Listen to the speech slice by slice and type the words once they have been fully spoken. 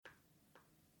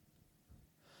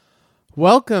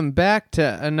Welcome back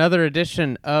to another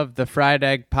edition of the Fried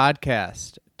Egg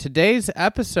Podcast. Today's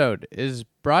episode is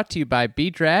brought to you by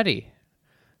Be Dratty.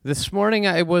 This morning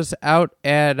I was out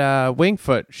at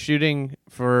Wingfoot shooting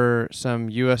for some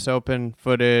U.S. Open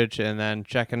footage and then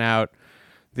checking out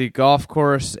the golf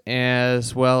course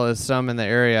as well as some in the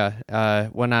area.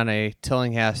 Went on a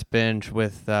Tillinghast binge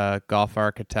with golf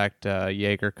architect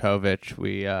Jaeger Kovich.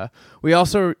 We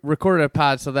also recorded a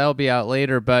pod, so that'll be out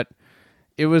later, but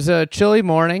it was a chilly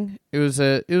morning. It was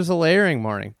a layering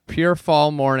morning, pure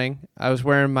fall morning. I was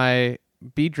wearing my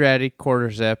Be Dratty quarter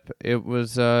zip. It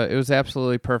was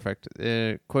absolutely perfect.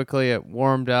 Quickly it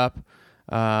warmed up.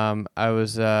 I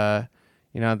was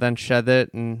then shed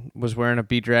it and was wearing a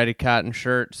Be Dratty cotton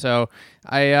shirt. So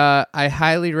I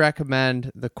highly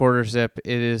recommend the quarter zip.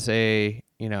 It is a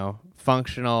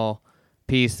functional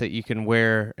piece that you can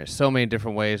wear so many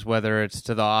different ways, whether it's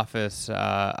to the office,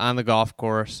 on the golf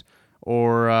course,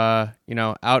 or out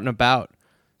and about.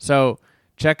 So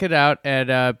check it out at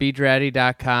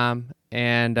bedratty.com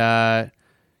and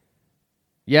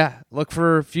look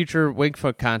for future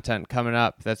Wingfoot content coming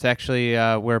up. That's actually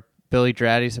where Billy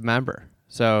Dratty's a member.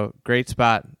 So great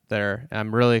spot there.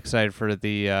 I'm really excited for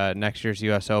the next year's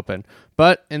U.S. Open.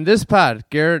 But in this pod,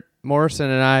 Garrett Morrison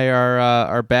and I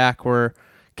are back. We're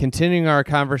continuing our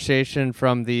conversation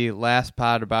from the last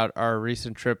pod about our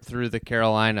recent trip through the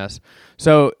Carolinas.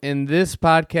 So in this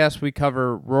podcast, we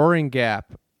cover Roaring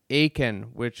Gap, Aiken,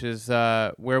 which is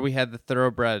where we had the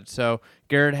thoroughbred. So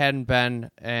Garrett hadn't been,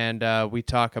 and we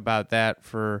talk about that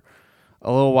for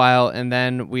a little while. And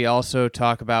then we also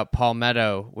talk about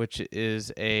Palmetto, which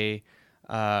is a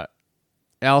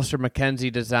Alistair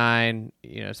McKenzie design.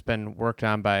 It's been worked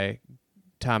on by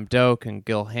Tom Doak and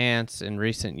Gil Hance in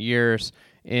recent years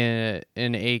in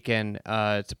Aiken.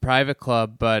 It's a private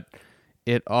club, but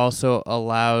it also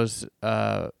allows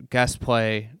guest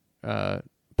play,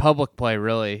 public play,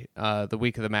 really, the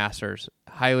week of the Masters.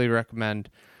 Highly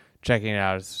recommend checking it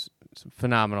out. It's a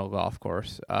phenomenal golf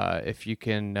course. If you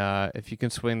can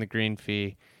swing the green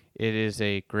fee, it is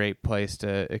a great place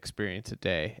to experience a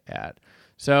day at.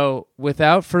 So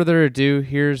without further ado,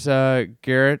 here's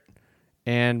Garrett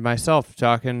and myself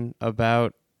talking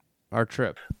about our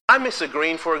trip. I miss a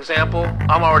green, for example,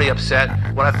 I'm already upset.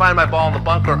 When I find my ball in the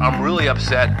bunker, I'm really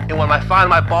upset. And when I find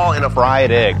my ball in a fried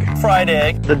egg. Fried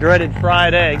egg. The dreaded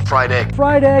fried egg. Fried egg.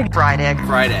 Fried egg. Fried egg.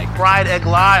 Fried egg. Fried egg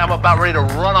lie, I'm about ready to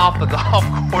run off the golf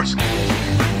course.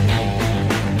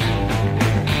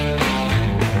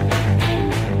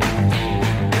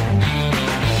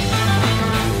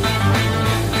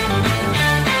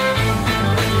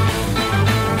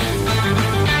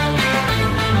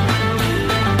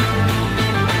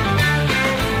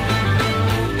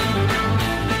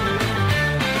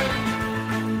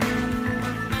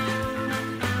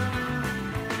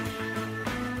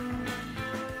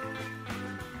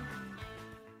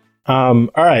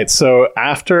 All right. So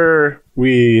after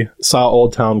we saw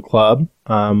Old Town Club,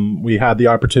 we had the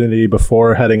opportunity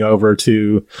before heading over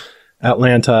to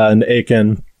Atlanta and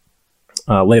Aiken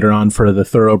later on for the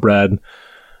Thoroughbred,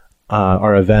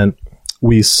 our event.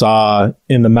 We saw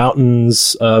in the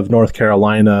mountains of North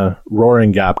Carolina,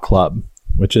 Roaring Gap Club,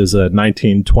 which is a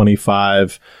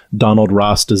 1925 Donald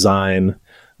Ross design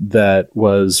that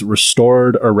was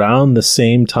restored around the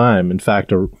same time. In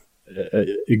fact,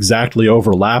 exactly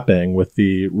overlapping with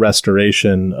the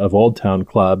restoration of Old Town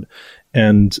Club.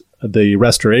 And the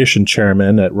restoration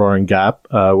chairman at Roaring Gap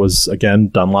was, again,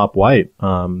 Dunlop White,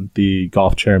 the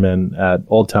golf chairman at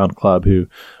Old Town Club, who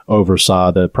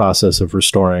oversaw the process of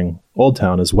restoring Old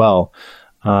Town as well.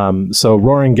 So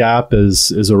Roaring Gap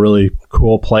is a really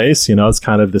cool place. It's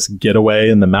kind of this getaway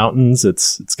in the mountains.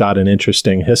 It's got an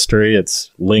interesting history.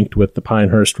 It's linked with the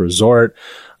Pinehurst Resort,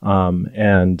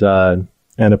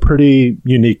 and a pretty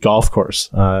unique golf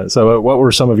course. So what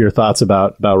were some of your thoughts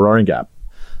about Roaring Gap?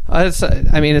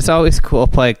 It's always cool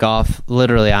to play golf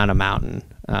literally on a mountain.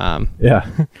 Yeah.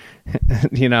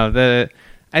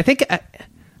 I think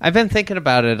I've been thinking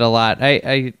about it a lot.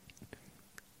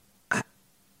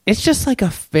 It's just like a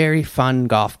very fun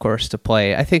golf course to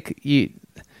play. I think you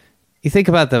think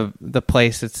about the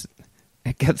place,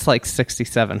 it gets like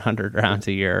 6,700 rounds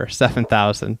a year, or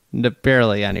 7,000.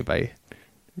 Barely anybody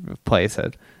plays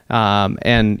it.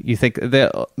 And you think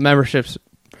the membership's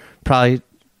probably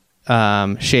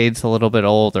shades a little bit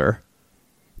older.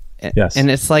 Yes.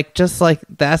 And it's like, just like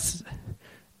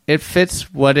it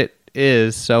fits what it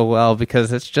is so well,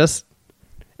 because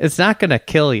it's not going to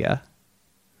kill you.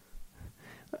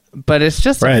 But it's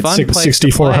just a fun place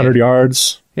 6,400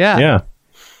 yards. Yeah.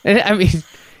 Yeah.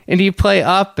 And you play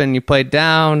up and you play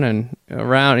down and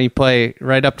around, and you play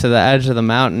right up to the edge of the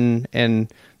mountain,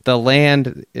 and the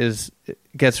land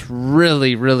gets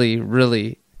really, really,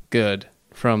 really good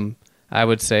from, I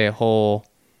would say, a hole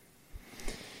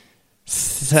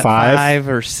 5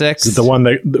 or 6. The one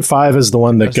that 5 is the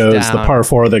one that goes the par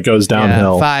 4 that goes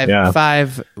downhill.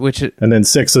 5, and then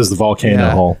 6 is the volcano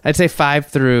hole. I'd say 5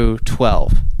 through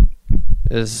 12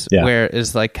 is where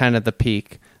is like kind of the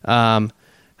peak.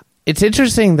 It's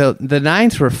interesting though, the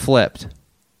 9s were flipped,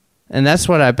 and that's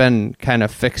what I've been kind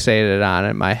of fixated on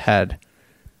in my head.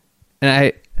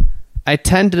 And I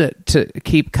tend to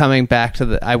keep coming back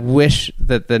to I wish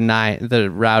that the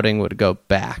routing would go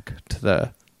back to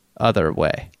the other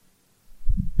way.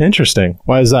 Interesting.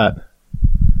 Why is that?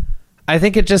 I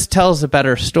think it just tells a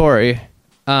better story.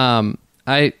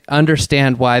 I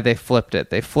understand why they flipped it.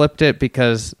 They flipped it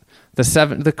because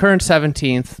the current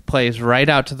 17th plays right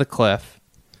out to the cliff,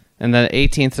 and the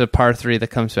 18th is a par 3 that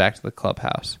comes back to the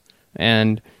clubhouse.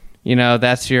 And,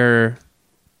 that's your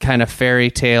kind of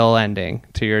fairy tale ending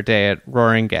to your day at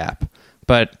Roaring Gap.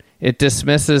 But it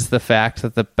dismisses the fact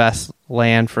that the best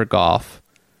land for golf,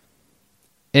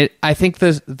 I think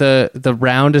the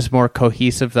round is more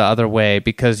cohesive the other way,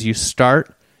 because you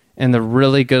start in the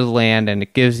really good land and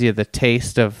it gives you the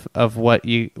taste of what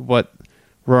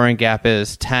Roaring Gap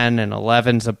is. 10 and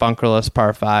 11's a bunkerless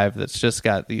par 5 that's just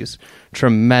got these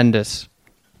tremendous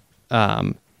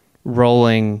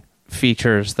rolling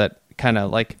features that kind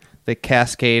of like they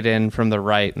cascade in from the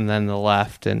right and then the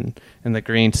left, and the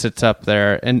green sits up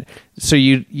there. And so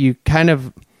you kind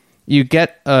of you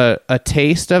get a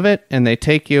taste of it, and they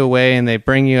take you away and they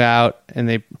bring you out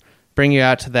to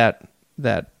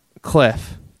that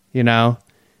cliff, and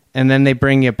then they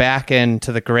bring you back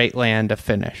into the great land to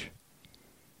finish.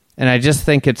 And I just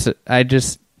think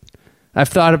I've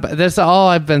thought about, that's all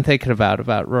I've been thinking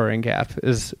about Roaring Gap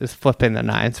is flipping the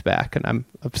 9s back, and I'm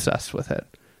obsessed with it.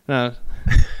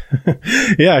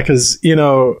 Yeah, because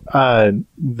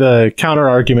the counter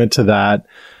argument to that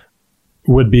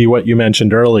would be what you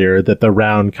mentioned earlier, that the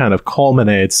round kind of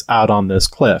culminates out on this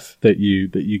cliff, that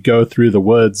you go through the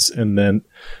woods, and then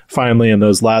finally in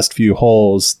those last few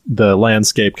holes the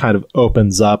landscape kind of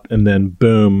opens up, and then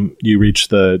boom, you reach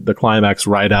the climax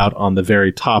right out on the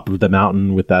very top of the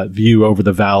mountain with that view over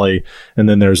the valley, and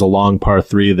then there's a long par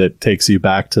 3 that takes you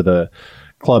back to the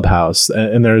clubhouse,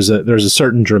 and there's a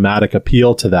certain dramatic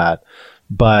appeal to that.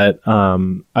 But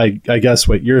I guess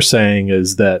what you're saying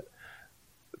is that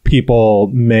people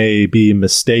may be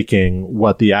mistaking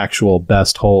what the actual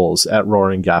best holes at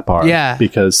Roaring Gap are. Yeah.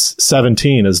 Because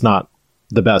 17 is not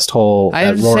the best hole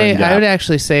at Roaring Gap. I would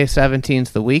actually say 17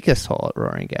 is the weakest hole at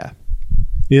Roaring Gap.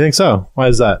 You think so? Why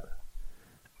is that?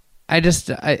 I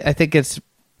think it's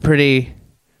pretty...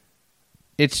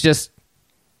 It's just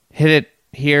hit it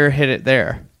here, hit it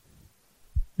there.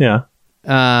 Yeah.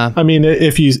 I mean,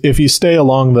 if you stay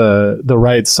along the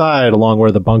right side, along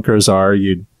where the bunkers are,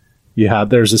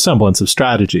 there's a semblance of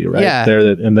strategy, right? Yeah. There,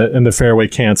 and the fairway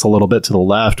cants a little bit to the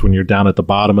left. When you're down at the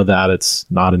bottom of that, it's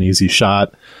not an easy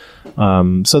shot.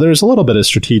 So there's a little bit of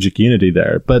strategic unity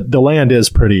there, but the land is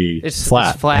pretty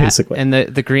flat, basically. And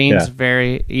the greens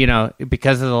very,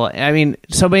 because of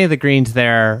so many of the greens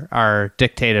there are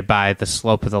dictated by the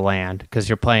slope of the land, because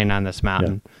you're playing on this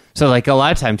mountain. Yeah. So like a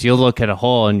lot of times you'll look at a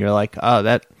hole and you're like,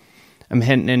 oh, I'm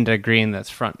hitting into a green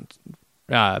that's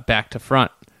back to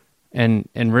front. And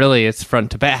really it's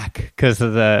front to back because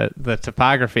of the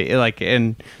topography.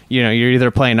 You're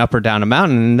either playing up or down a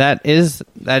mountain, and that is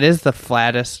the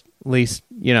flattest, least,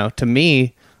 to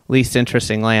me, least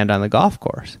interesting land on the golf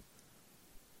course.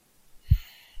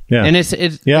 Yeah. And it's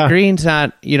the green's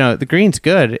not, the green's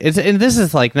good. And this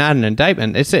is like not an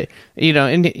indictment. It's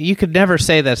and you could never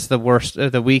say that's the worst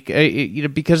of the week,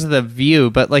 because of the view,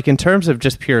 but like in terms of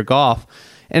just pure golf,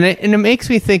 and it makes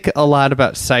me think a lot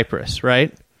about Cypress,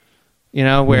 right?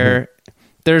 Where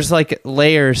there's like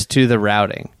layers to the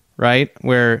routing, right?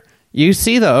 Where you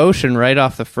see the ocean right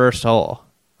off the first hole,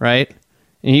 right?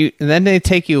 And then they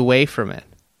take you away from it.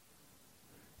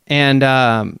 And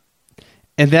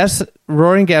that's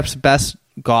Roaring Gap's best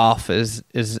golf is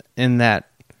in that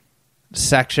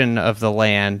section of the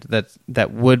land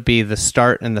that would be the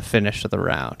start and the finish of the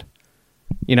round.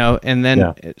 And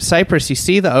then Cypress, you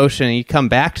see the ocean and you come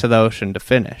back to the ocean to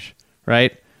finish,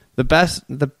 right?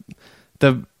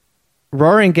 The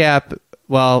Roaring Gap,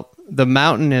 well, the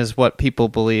mountain is what people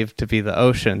believe to be the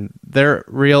ocean. Their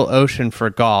real ocean for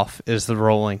golf is the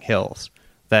rolling hills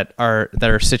that are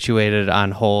situated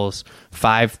on holes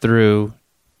 5 through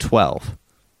 12.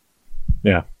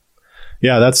 Yeah.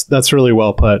 Yeah, that's really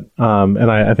well put.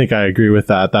 And I think I agree with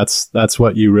that. That's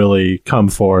what you really come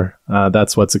for.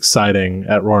 That's what's exciting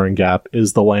at Roaring Gap,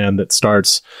 is the land that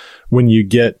starts when you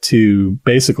get to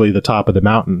basically the top of the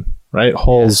mountain, right?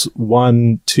 Holes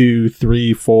 1, 2,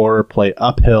 3, 4 play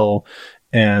uphill.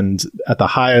 And at the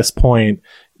highest point,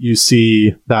 you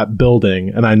see that building.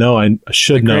 And I know I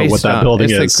should know what that building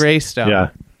is. It's the Greystone.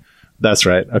 Yeah. That's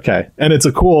right. Okay. And it's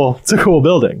a cool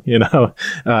building,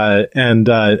 and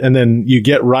then you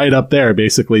get right up there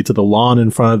basically to the lawn in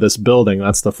front of this building.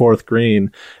 That's the fourth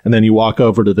green. And then you walk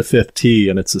over to the fifth tee,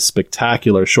 and it's a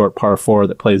spectacular short par 4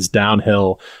 that plays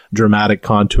downhill, dramatic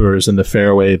contours in the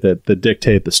fairway that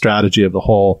dictate the strategy of the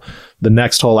hole. The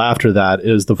next hole after that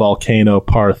is the Volcano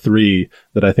par 3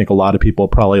 that I think a lot of people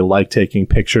probably like taking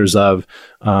pictures of,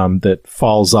 that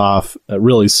falls off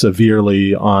really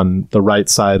severely on the right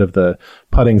side of the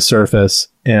putting surface.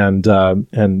 And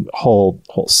hole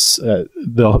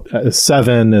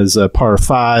 7 is a par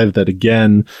 5 that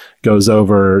again goes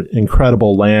over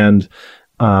incredible land.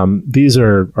 These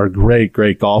are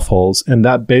great golf holes. And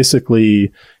that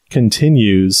basically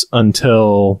continues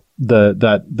until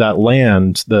that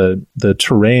land, the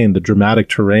terrain, the dramatic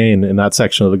terrain in that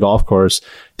section of the golf course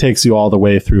takes you all the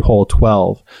way through hole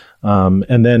 12.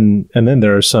 And then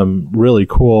there are some really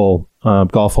cool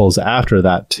golf holes after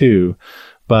that too.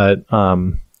 But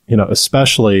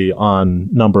especially on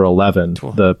number 11,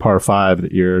 the par 5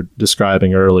 that you're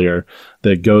describing earlier,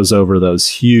 that goes over those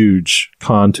huge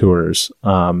contours,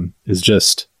 is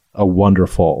just a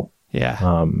wonderful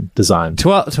design.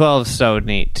 12 is so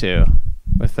neat too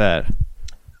with that.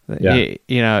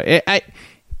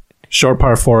 Short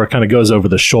par 4 kind of goes over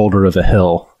the shoulder of a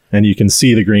hill, and you can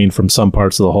see the green from some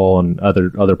parts of the hole, and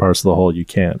other parts of the hole you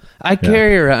can't. I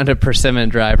carry around a persimmon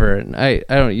driver, and I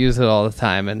don't use it all the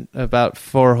time. And about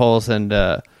 4 holes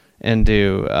into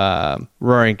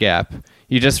Roaring Gap,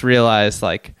 you just realize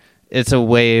like it's a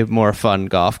way more fun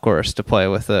golf course to play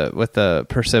with a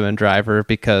persimmon driver,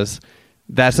 because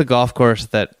that's a golf course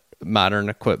that modern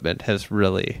equipment has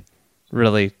really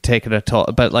taken a toll.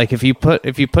 But like if you put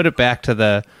it back to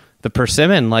the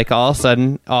persimmon, like all of a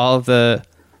sudden all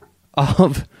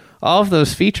of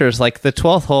those features, like the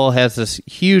 12th hole has this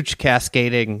huge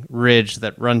cascading ridge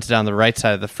that runs down the right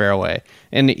side of the fairway,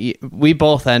 and we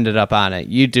both ended up on it.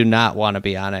 You do not want to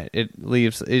be on it.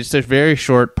 It's a very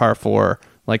short par 4,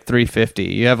 like 350.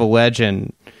 You have a wedge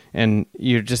and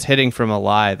you're just hitting from a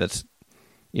lie that's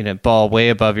ball way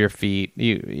above your feet.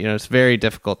 It's very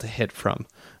difficult to hit from.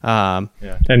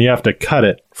 And you have to cut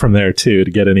it from there too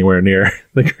to get anywhere near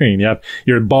the green.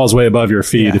 Your ball's way above your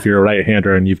feet if you're a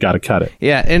right-hander, and you've got to cut it.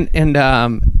 Yeah, and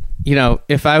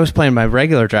if I was playing my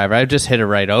regular driver, I'd just hit it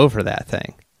right over that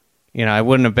thing. I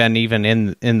wouldn't have been even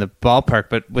in the ballpark,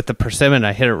 but with the persimmon,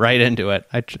 I hit it right into it.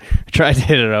 I tried to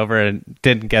hit it over and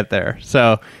didn't get there.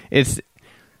 So it's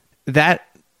that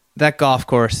golf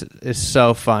course is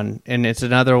so fun, and it's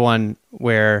another one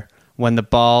where when the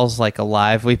ball's like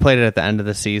alive, we played it at the end of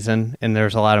the season, and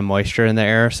there's a lot of moisture in the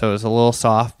air, so it was a little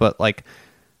soft, but like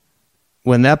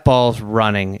when that ball's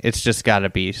running, it's just got to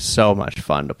be so much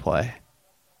fun to play.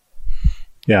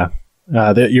 Yeah.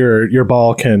 That your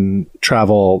ball can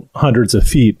travel hundreds of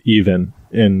feet even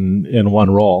in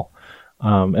one roll.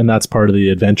 And that's part of the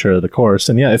adventure of the course.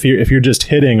 And if you're just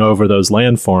hitting over those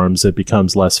landforms, it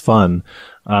becomes less fun.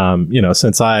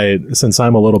 Since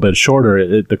I'm a little bit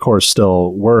shorter, the course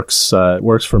still works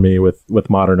for me with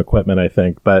modern equipment, I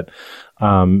think. But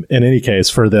in any case,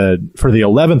 for the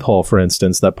 11th hole, for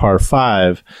instance, that par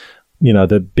 5,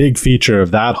 the big feature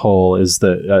of that hole is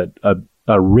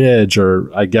a ridge,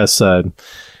 or I guess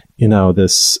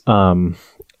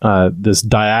this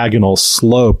diagonal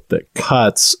slope that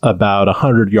cuts about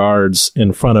 100 yards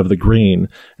in front of the green,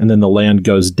 and then the land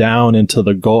goes down into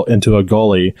a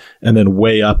gully, and then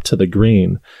way up to the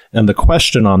green. And the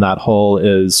question on that hole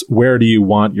is, where do you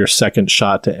want your second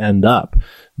shot to end up?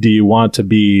 Do you want to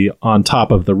be on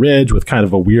top of the ridge with kind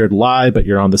of a weird lie, but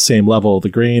you're on the same level of the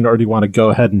green, or do you want to go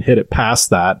ahead and hit it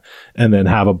past that and then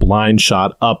have a blind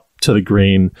shot up to the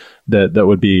green that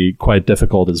would be quite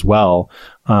difficult as well?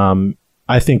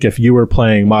 I think if you were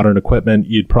playing modern equipment,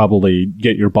 you'd probably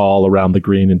get your ball around the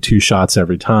green in 2 shots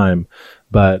every time.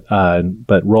 But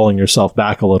rolling yourself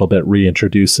back a little bit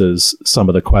reintroduces some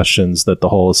of the questions that the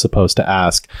hole is supposed to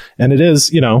ask. And it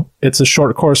is, it's a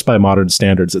short course by modern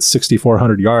standards. It's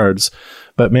 6,400 yards.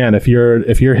 But man, if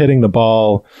you're hitting the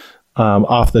ball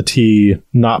off the tee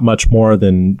not much more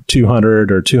than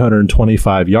 200 or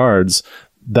 225 yards,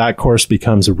 that course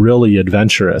becomes really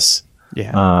adventurous.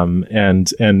 Yeah.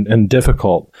 And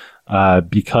difficult,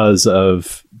 because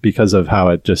of how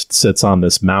it just sits on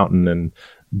this mountain and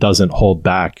doesn't hold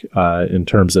back, in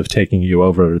terms of taking you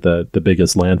over the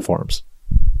biggest landforms.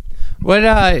 What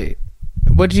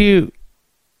would you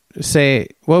say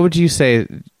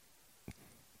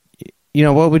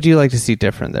what would you like to see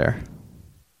different there?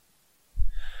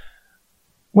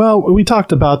 Well, we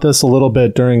talked about this a little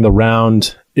bit during the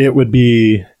round. It would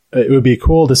be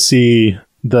cool to see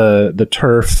the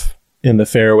turf in the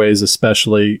fairways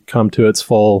especially come to its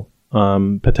full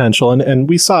potential. And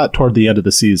we saw it toward the end of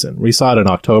the season. We saw it in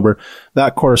October.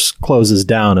 That course closes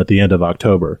down at the end of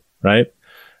October, right?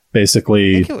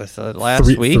 Basically, I think it was the last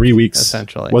week, 3 weeks.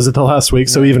 Essentially. Was it the last week?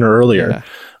 Yeah. So even earlier.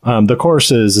 Yeah. The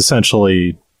course is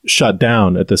essentially shut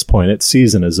down at this point. Its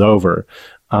season is over.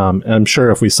 And I'm sure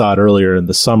if we saw it earlier in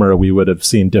the summer, we would have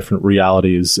seen different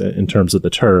realities in terms of the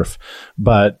turf.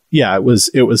 But yeah, it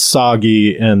was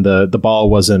soggy, and the ball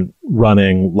wasn't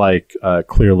running like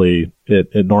clearly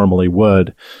it normally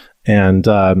would. And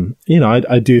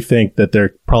I do think that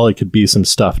there probably could be some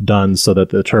stuff done so that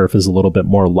the turf is a little bit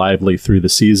more lively through the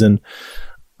season.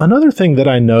 Another thing that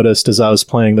I noticed as I was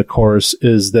playing the course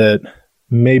is that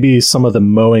maybe some of the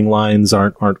mowing lines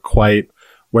aren't quite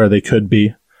where they could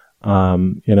be. Hole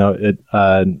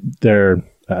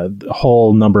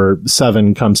number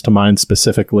 7 comes to mind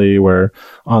specifically, where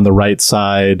on the right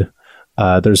side,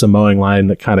 there's a mowing line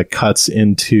that kind of cuts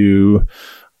into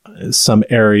some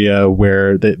area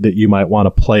where that you might want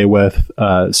to play with,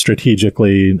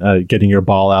 strategically, getting your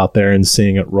ball out there and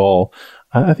seeing it roll.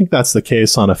 I think that's the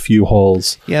case on a few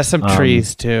holes. Yeah. Some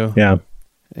trees too. Yeah.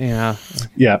 Yeah.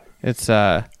 Yeah. It's,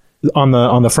 on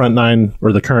the front 9,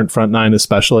 or the current front 9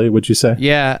 especially, would you say?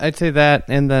 Yeah, I'd say that.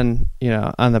 And then,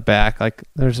 on the back, like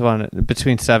there's one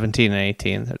between 17 and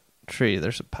 18, that tree,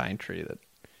 there's a pine tree that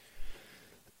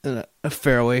a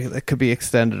fairway that could be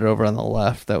extended over on the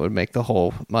left that would make the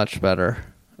hole much better.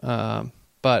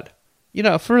 But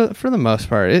for the most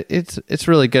part, it's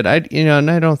really good. And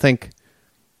I don't think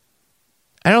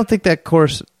that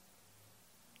course,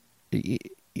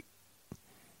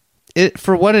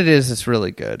 for what it is, it's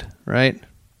really good, right?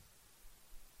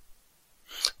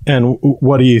 And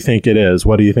what do you think it is?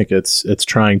 What do you think it's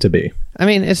trying to be? I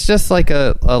mean, it's just like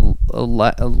a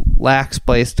lax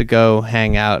place to go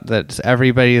hang out. That's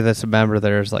everybody that's a member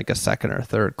there is like a second or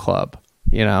third club,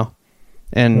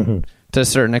 and to a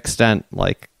certain extent,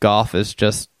 like golf is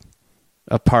just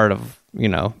a part of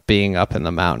being up in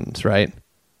the mountains, right?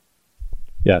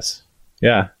 Yes,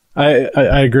 yeah, I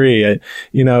agree.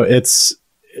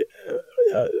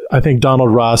 I think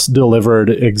Donald Ross delivered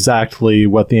exactly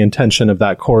what the intention of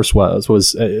that course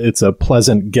was it's a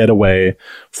pleasant getaway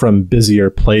from busier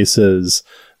places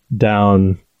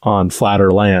down on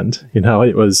flatter land.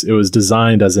 It was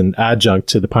designed as an adjunct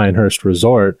to the Pinehurst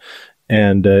Resort,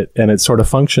 and it sort of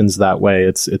functions that way.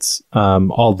 It's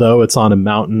although it's on a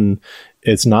mountain,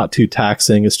 it's not too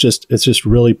taxing. It's just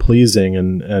really pleasing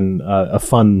and a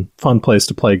fun place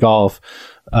to play golf.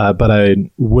 But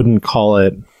I wouldn't call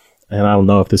it, and I don't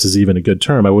know if this is even a good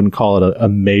term, I wouldn't call it a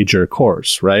major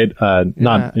course, right?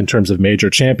 Not in terms of major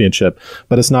championship,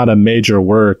 but it's not a major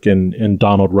work in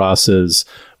Donald Ross's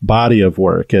body of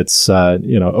work. It's,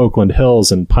 Oakland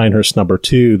Hills and Pinehurst number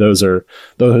 2. Those are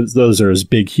his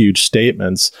big, huge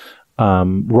statements.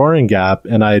 Roaring Gap,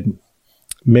 and I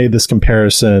made this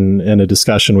comparison in a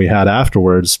discussion we had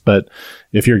afterwards, but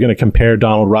if you're going to compare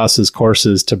Donald Ross's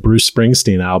courses to Bruce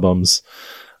Springsteen albums,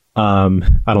 I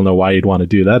don't know why you'd want to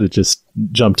do that. It just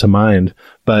jumped to mind.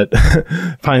 But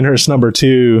Pinehurst number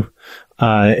 2,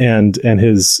 and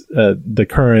his the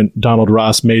current Donald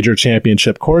Ross major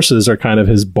championship courses are kind of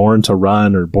his Born to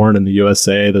Run or Born in the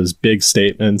USA. Those big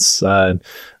statements,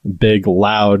 big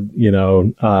loud,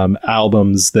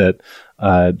 albums that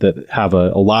have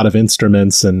a lot of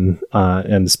instruments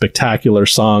and spectacular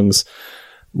songs.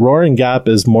 Roaring Gap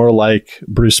is more like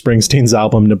Bruce Springsteen's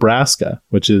album Nebraska,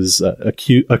 which is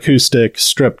acoustic,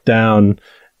 stripped down,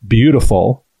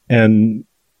 beautiful. And,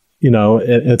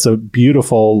 it's a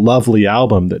beautiful, lovely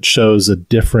album that shows a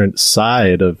different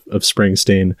side of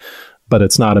Springsteen, but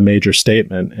it's not a major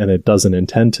statement, and it doesn't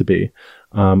intend to be.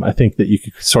 I think that you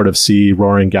could sort of see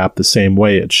Roaring Gap the same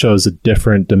way. It shows a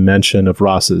different dimension of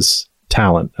Ross's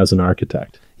talent as an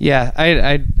architect. Yeah,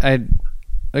 I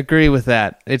agree with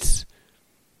that. It's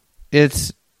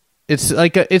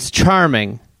like it's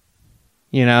charming,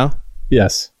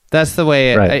 Yes, that's the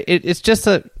way right.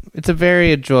 It's a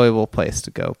very enjoyable place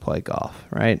to go play golf,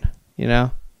 right? Yeah,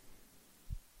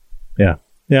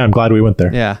 I'm glad we went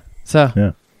there. Yeah.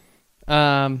 So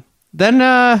then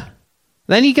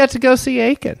you got to go see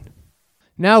Aiken.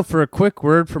 Now for a quick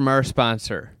word from our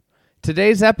sponsor.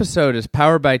 Today's episode is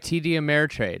powered by TD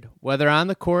Ameritrade. Whether on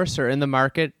the course or in the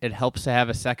market, it helps to have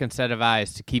a second set of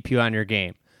eyes to keep you on your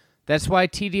game. That's why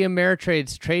TD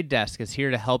Ameritrade's trade desk is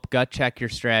here to help gut check your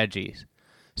strategies,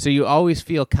 so you always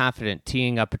feel confident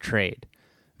teeing up a trade.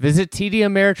 Visit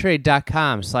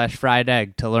tdameritrade.com/fried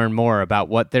egg to learn more about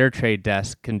what their trade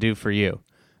desk can do for you.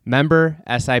 Member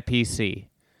SIPC.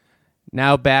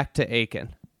 Now back to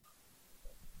Aiken.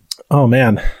 Oh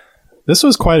man, this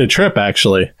was quite a trip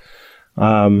actually.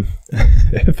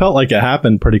 It felt like it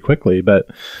happened pretty quickly, but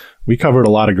we covered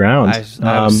a lot of ground.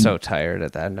 I was so tired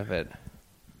at the end of it.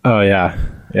 Oh yeah.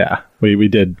 We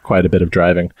did quite a bit of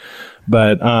driving,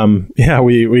 but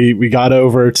we got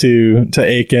over to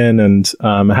Aiken and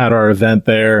had our event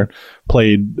there.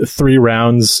 Played 3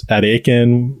 rounds at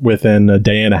Aiken within a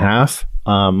day and a half,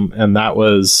 and that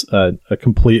was a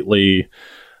completely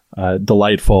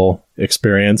delightful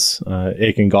experience.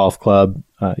 Aiken Golf Club.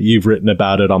 You've written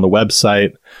about it on the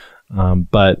website.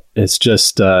 But it's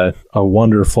just a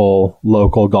wonderful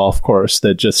local golf course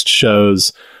that just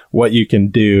shows what you can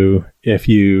do if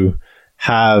you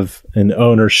have an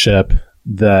ownership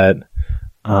that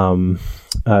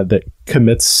that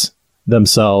commits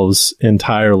themselves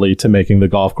entirely to making the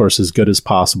golf course as good as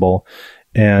possible,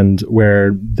 and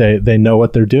where they know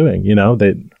what they're doing.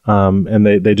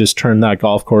 They just turn that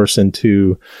golf course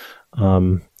into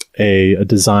a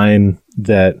design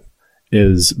that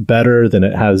is better than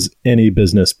it has any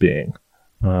business being.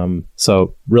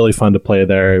 So really fun to play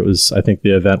there. I think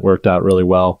the event worked out really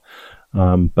well.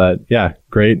 But yeah,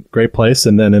 great place.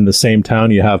 And then in the same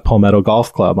town, you have Palmetto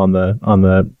Golf Club on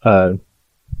the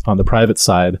private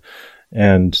side.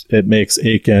 And it makes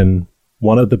Aiken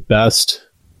one of the best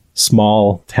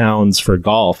small towns for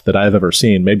golf that I've ever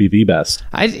seen. Maybe the best.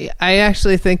 I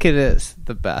actually think it is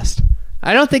the best.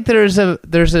 I don't think there's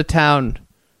a town,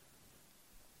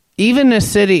 even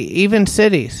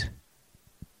cities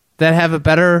that have a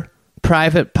better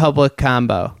private public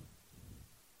combo.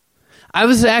 I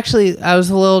was a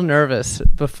little nervous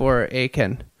before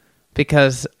Aiken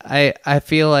because I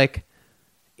feel like,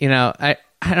 I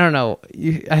don't know,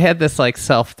 I had this like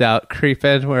self-doubt creep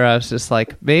in where I was just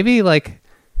like, maybe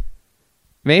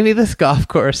this golf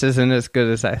course isn't as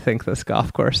good as I think this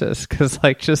golf course is, because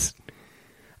I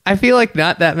feel like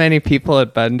not that many people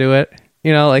had been to it.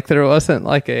 There wasn't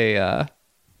like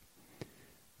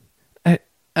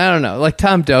I don't know, like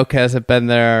Tom Doak hasn't been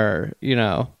there,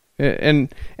 and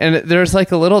there's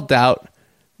like a little doubt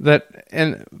but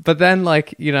then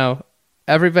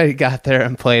everybody got there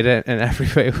and played it and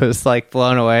everybody was like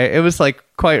blown away. It was like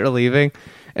quite relieving.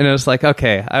 And it was like,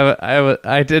 okay,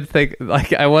 I did think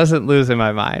like I wasn't losing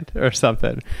my mind or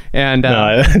something. And no,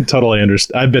 I totally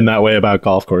understand. I've been that way about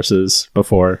golf courses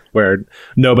before, where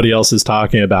nobody else is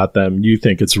talking about them. You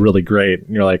think it's really great,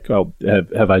 and you're like, oh,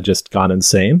 have I just gone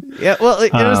insane? Yeah, well,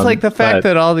 it was like the fact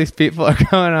that all these people are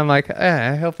going. I'm like,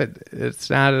 I hope it's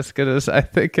not as good as I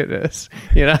think it is,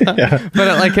 Yeah. But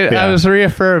I was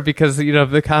reaffirmed because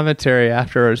of the commentary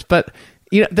afterwards. But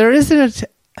there isn't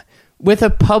with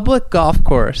a public golf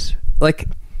course, like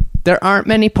there aren't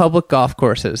many public golf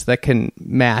courses that can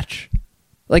match.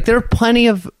 Like there are plenty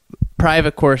of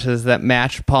private courses that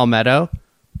match Palmetto,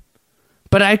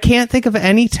 but I can't think of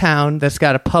any town that's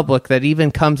got a public that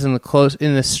even comes in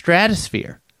the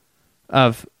stratosphere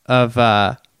of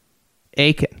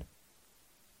Aiken.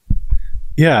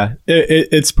 Yeah,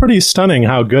 it's pretty stunning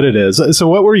how good it is. So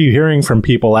what were you hearing from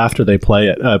people after they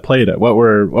played it? What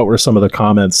were some of the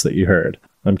comments that you heard?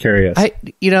 I'm curious.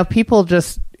 People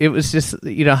it was just,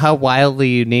 how wildly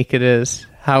unique it is,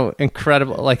 how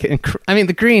incredible,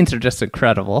 the greens are just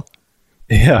incredible.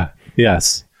 Yeah.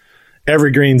 Yes.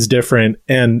 Every green's different.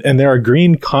 And there are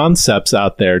green concepts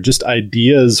out there, just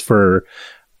ideas for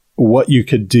what you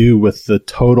could do with the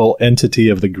total entity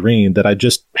of the green that I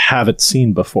just haven't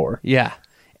seen before. Yeah.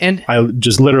 And I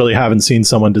just literally haven't seen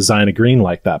someone design a green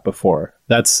like that before.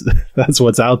 That's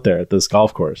what's out there at this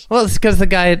golf course. Well, it's because the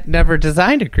guy had never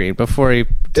designed a green before he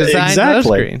designed those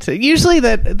greens. So usually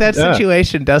that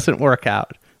situation doesn't work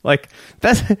out. Like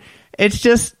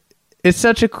it's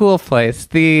such a cool place.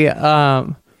 The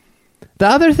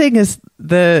other thing is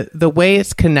the way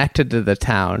it's connected to the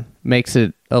town makes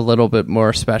it a little bit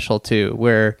more special too,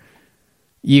 where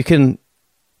you can.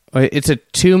 It's a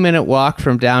 2-minute walk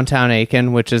from downtown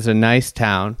Aiken, which is a nice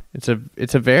town. It's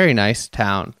a very nice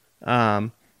town.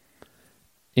 Having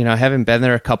been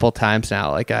there a couple times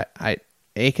now,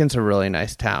 Aiken's a really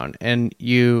nice town, and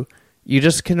you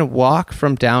just can walk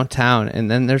from downtown,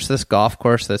 and then there's this golf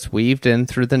course that's weaved in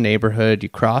through the neighborhood. You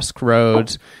cross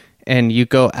roads, and you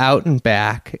go out and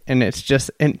back, and it's just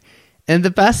and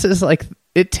the best is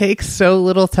it takes so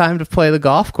little time to play the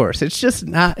golf course. It's just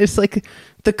not. It's like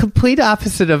the complete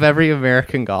opposite of every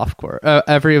American golf course,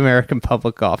 every American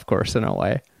public golf course in a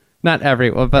way. Not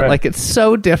everyone, but right. It's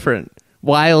so different,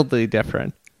 wildly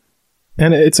different.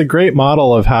 And it's a great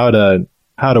model of how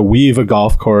how to weave a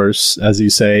golf course, as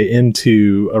you say,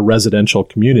 into a residential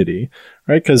community,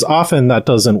 right? Because often that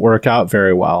doesn't work out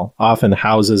very well. Often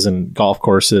houses and golf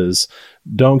courses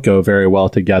don't go very well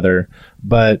together.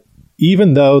 But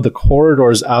even though the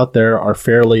corridors out there are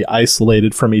fairly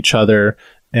isolated from each other,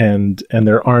 and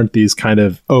there aren't these kind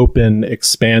of open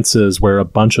expanses where a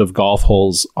bunch of golf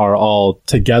holes are all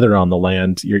together on the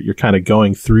land, you're kind of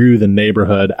going through the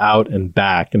neighborhood out and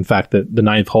back. In fact, the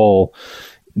ninth hole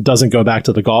doesn't go back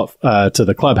to the to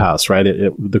the clubhouse, right?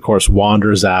 The course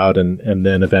wanders out and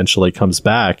then eventually comes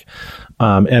back.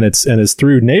 And it's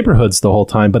through neighborhoods the whole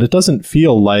time, but it doesn't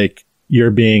feel like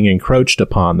you're being encroached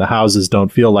upon. The houses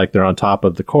don't feel like they're on top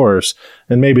of the course.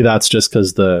 And maybe that's just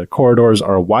because the corridors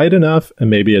are wide enough, and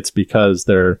maybe it's because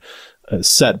they're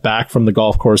set back from the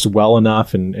golf course well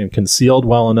enough and concealed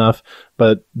well enough.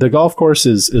 But the golf course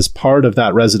is part of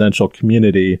that residential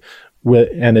community,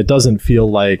 and it doesn't feel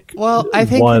like I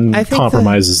think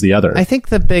compromises the other. I think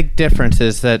the big difference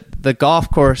is that the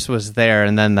golf course was there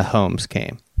and then the homes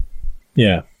came.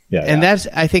 Yeah. And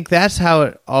I think that's how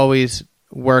it always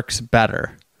works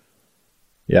better.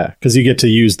 Yeah, because you get to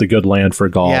use the good land for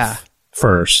golf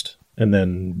first, and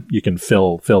then you can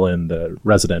fill in the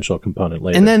residential component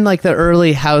later. And then like the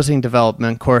early housing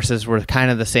development courses were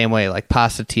kind of the same way, like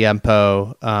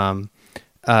Pasatiempo.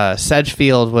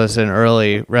 Sedgefield was an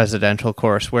early residential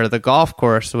course where the golf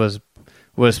course was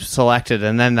selected,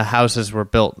 and then the houses were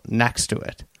built next to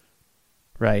it.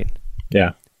 Right.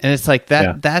 Yeah. And it's like that.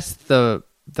 Yeah. That's the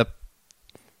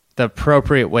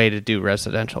appropriate way to do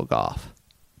residential golf.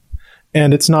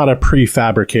 And it's not a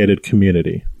prefabricated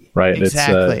community, right?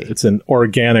 Exactly. It's an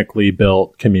organically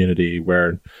built community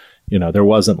where, there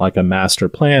wasn't like a master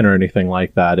plan or anything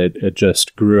like that. It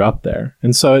just grew up there.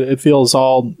 And so it feels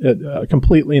all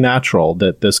completely natural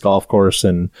that this golf course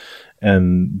and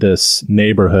this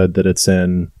neighborhood that it's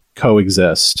in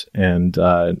coexist and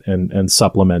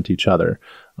supplement each other.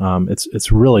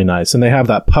 It's really nice. And they have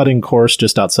that putting course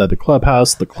just outside the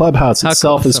clubhouse. The clubhouse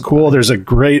itself is cool. There's a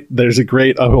great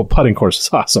putting course is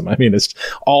awesome. I mean, it's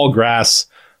all grass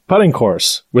putting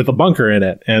course with a bunker in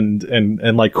it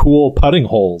and like cool putting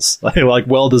holes, like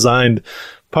well-designed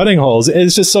putting holes.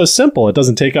 It's just so simple. It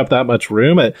doesn't take up that much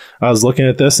room. I was looking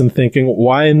at this and thinking,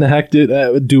 why in the heck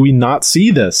do we not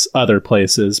see this other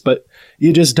places? But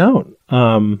you just don't.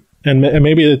 And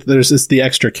maybe there's just the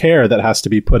extra care that has to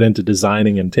be put into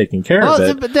designing and taking care of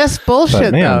it. But that's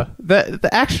bullshit, though. The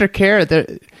extra care.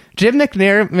 Jim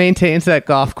McNair maintains that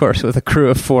golf course with a crew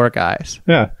of 4 guys.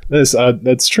 Yeah,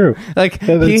 that's true. Like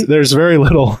there's very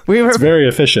little. It's very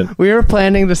efficient. We were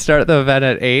planning to start the event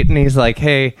at 8, and he's like,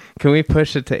 "Hey, can we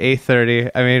push it to 8:30?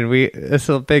 I mean, it's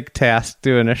a big task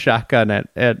doing a shotgun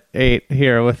at 8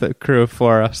 here with a crew of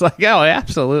 4." I was like, "Oh,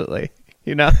 absolutely."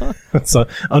 That's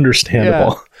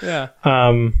understandable. Yeah.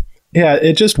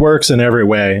 It just works in every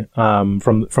way.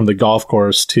 From the golf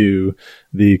course to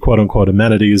the quote unquote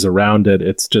amenities around it.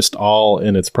 It's just all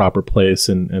in its proper place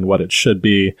and what it should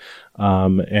be.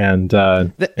 And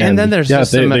then there's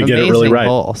just some amazing get it really right.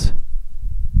 Holes.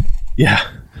 Yeah.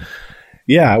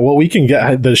 Yeah. Well, we can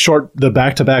get the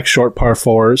back-to-back short par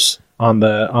 4s on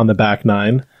the back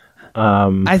 9.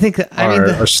 I think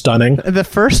are stunning. The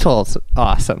first hole's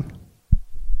awesome.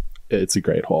 It's a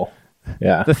great hole.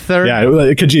 Yeah. The third.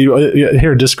 Yeah. Could you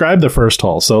here describe the first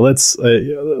hole? So let's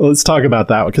talk about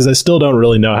that because I still don't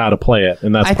really know how to play it,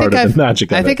 and that's part of the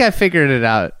magic of it. I think I figured it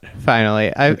out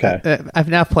finally. I've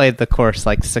now played the course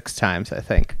like 6 times. I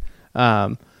think.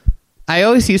 I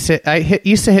always used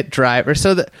to hit driver.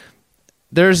 So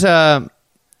there's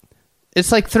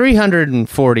it's like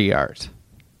 340 yards,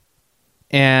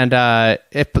 and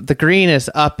the green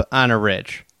is up on a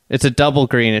ridge. It's a double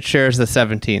green. It shares the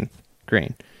 17th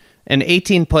green. And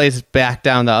 18 plays back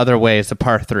down the other way is a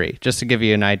par 3, just to give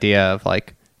you an idea of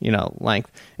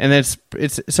length. And it's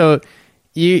so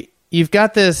you've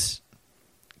got this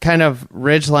kind of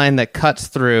ridge line that cuts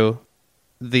through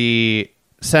the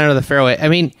center of the fairway. I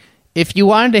mean, if you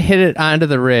wanted to hit it onto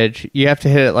the ridge, you have to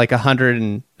hit it like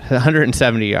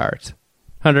 170 yards.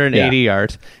 180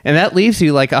 yards, and that leaves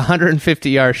you like 150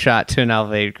 yard shot to an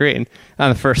elevated green on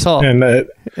the first hole, and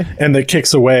that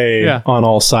kicks away on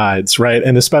all sides, right?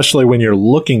 And especially when you're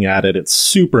looking at it, it's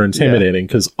super intimidating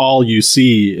because all you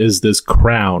see is this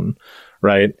crown,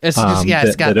 right? It's just,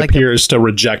 it's got that appears to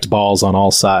reject balls on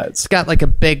all sides. It's got like a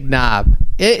big knob.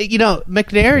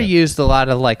 McNair used a lot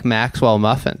of like Maxwell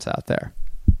muffins out there.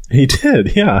 He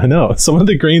did, yeah, I know. Some of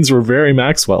the greens were very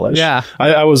Maxwell-ish. Yeah.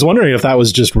 I was wondering if that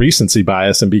was just recency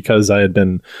bias and because I had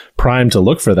been primed to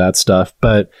look for that stuff.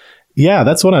 But Yeah,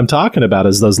 that's what I'm talking about,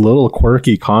 is those little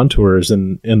quirky contours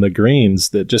in the greens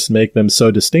that just make them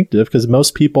so distinctive, because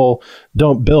most people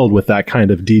don't build with that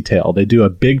kind of detail. They do a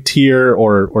big tier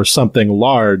or something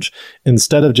large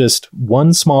instead of just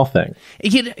one small thing.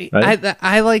 Right?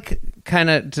 I like kind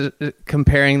of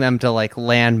comparing them to like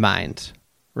landmines,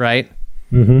 right?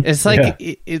 Mm-hmm. It's like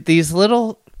these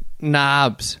little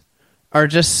knobs are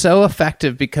just so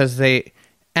effective because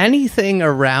anything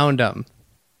around them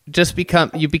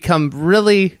you become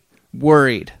really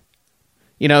worried.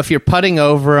 You know, if you're putting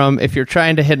over them, if you're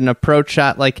trying to hit an approach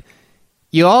shot, like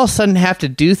you all of a sudden have to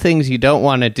do things you don't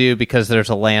want to do because there's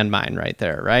a landmine right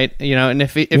there, right? You know, and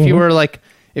if you were like,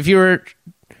 if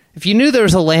you knew there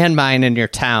was a landmine in your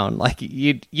town, like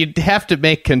you'd have to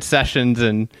make concessions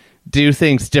and do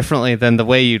things differently than the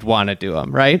way you'd want to do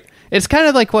them, right? It's kind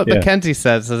of like what Mackenzie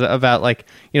says about, like,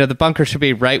 you know, the bunker should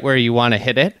be right where you want to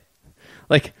hit it.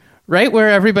 Like, right where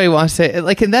everybody wants to,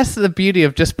 like, and that's the beauty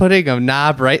of just putting a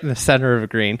knob right in the center of a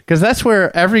green, because that's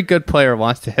where every good player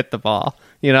wants to hit the ball.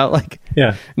 You know, like,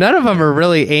 none of them are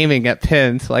really aiming at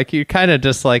pins. Like, you kind of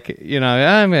just like, you know,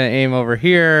 I'm going to aim over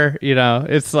here. You know,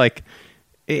 it's like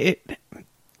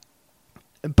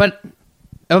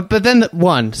but then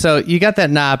so you got that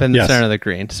knob in the center of the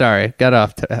green. Sorry, got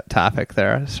off topic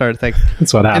there. I started thinking.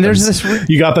 That's what happens. And there's this.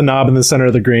 You got the knob in the center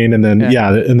of the green, and then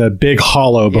in the big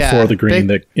hollow before the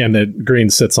green, and the green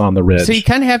sits on the ridge. So you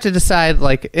kind of have to decide,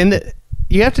 like,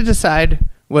 you have to decide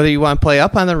whether you want to play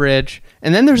up on the ridge,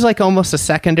 and then there's like almost a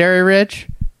secondary ridge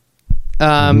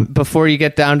before you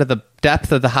get down to the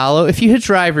depth of the hollow. If you hit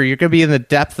driver, you're going to be in the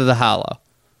depth of the hollow.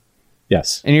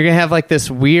 Yes, and you're going to have like this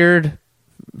weird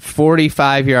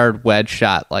 45-yard wedge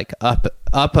shot, like up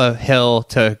a hill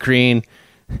to green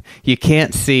you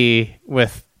can't see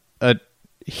with a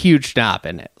huge knob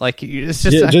in it. Like, it's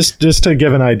just to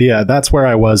give an idea, that's where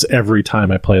I was every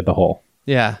time I played the hole.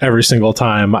 Yeah, every single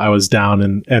time I was down,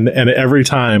 and every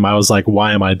time I was like,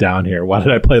 why am I down here? Why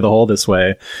did I play the hole this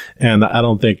way? And I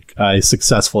don't think I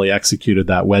successfully executed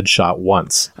that wedge shot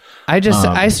once.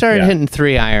 I started hitting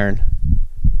 3-iron.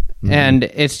 Mm-hmm. And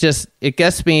it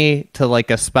gets me to like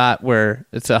a spot where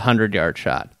it's a 100-yard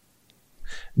shot.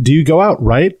 Do you go out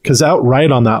right? Because out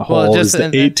right on that hole is the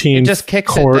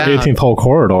 18th hole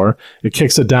corridor. It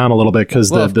kicks it down a little bit because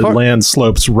the land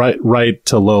slopes right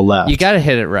to low left. You got to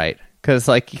hit it right, because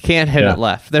like you can't hit it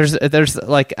left. There's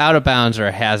like out of bounds or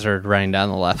a hazard running down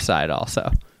the left side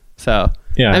also. So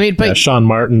I mean, but Sean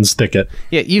Martin's thicket.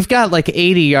 Yeah, you've got like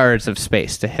 80 yards of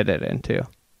space to hit it into.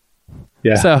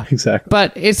 Yeah, so, exactly.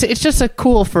 But it's just a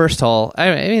cool first hole.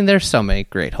 I mean, there's so many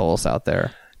great holes out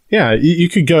there. Yeah, you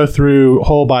could go through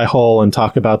hole by hole and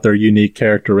talk about their unique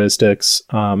characteristics.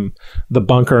 The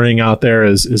bunkering out there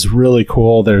is really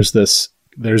cool. There's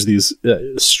these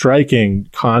striking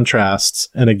contrasts.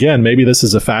 And again, maybe this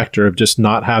is a factor of just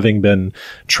not having been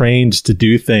trained to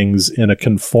do things in a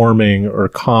conforming or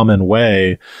common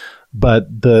way.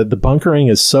 But the bunkering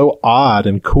is so odd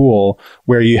and cool,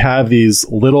 where you have these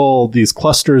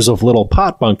clusters of little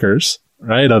pot bunkers,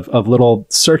 right? Of little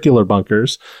circular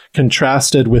bunkers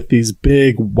contrasted with these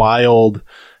big, wild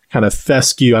kind of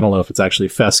fescue. I don't know if it's actually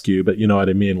fescue, but you know what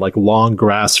I mean? Like long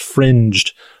grass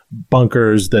fringed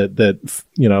bunkers that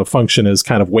you know, function as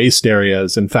kind of waste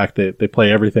areas. In fact, they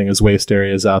play everything as waste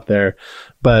areas out there.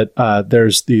 But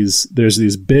there's these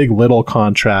big little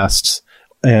contrasts,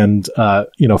 and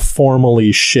you know,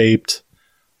 formally shaped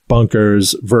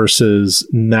bunkers versus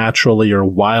naturally or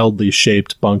wildly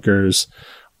shaped bunkers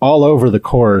all over the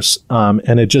course,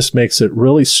 and it just makes it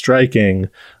really striking.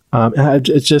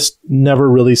 It's just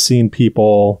never seen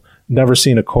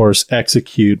a course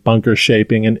execute bunker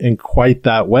shaping in quite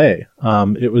that way.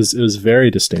 It was very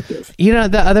distinctive. You know,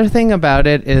 the other thing about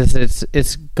it is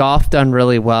it's golf done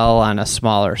really well on a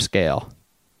smaller scale.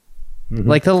 Mm-hmm.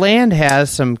 Like, the land has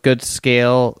some good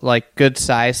scale, like good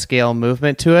size scale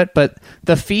movement to it, but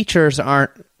the features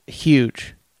aren't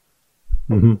huge.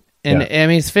 Mm-hmm. And I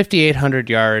mean, it's 5,800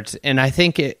 yards, and I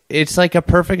think it's like a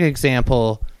perfect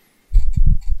example.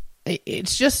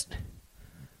 It's just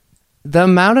the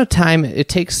amount of time, it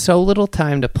takes so little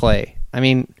time to play. I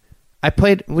mean,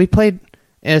 we played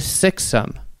a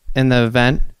six-some in the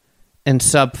event in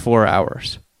sub 4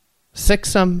 hours.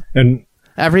 Six-some. And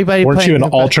everybody weren't you an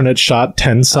alternate shot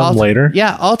 10-some later?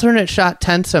 Yeah, alternate shot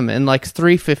 10-some in like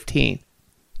 3:15.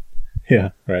 Yeah,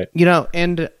 right. You know,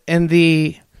 and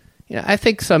the, you know, I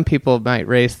think some people might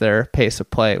raise their pace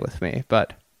of play with me,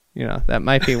 but you know, that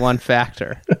might be one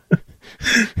factor.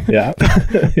 Yeah.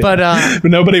 But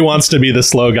nobody wants to be the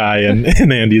slow guy in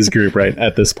Andy's group right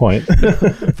at this point.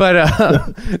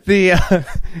 But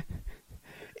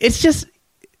it's just,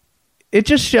 it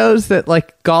just shows that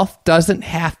like golf doesn't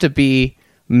have to be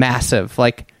massive.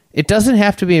 Like it doesn't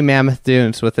have to be Mammoth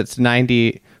Dunes with its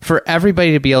 90 for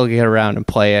everybody to be able to get around and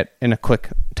play it in a quick,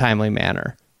 timely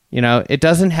manner. You know, it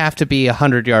doesn't have to be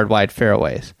 100-yard wide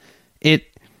fairways.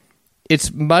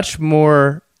 It's much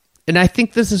more, and I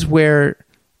think this is where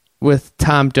with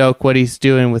Tom Doak, what he's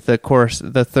doing with the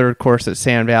third course at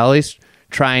Sand Valley's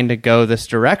trying to go this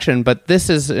direction, but this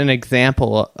is an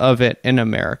example of it in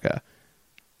America,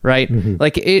 right? Mm-hmm.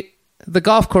 Like the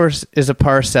golf course is a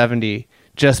par 70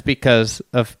 just because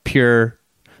of pure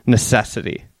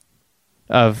necessity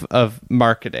of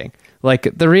marketing.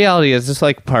 Like the reality is it's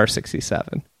like par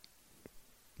 67.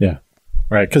 Yeah.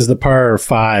 Right. Because the par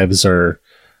fives are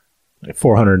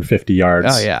 450 yards.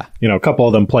 Oh yeah. You know, a couple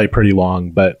of them play pretty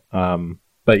long, but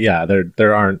yeah,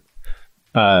 there aren't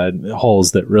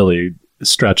holes that really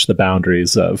stretch the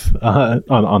boundaries of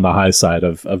on the high side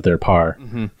of their par.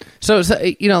 Mm-hmm. So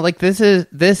you know, like this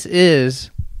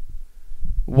is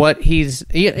what he's,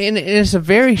 and it's a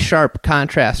very sharp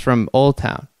contrast from Old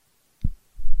Town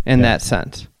in that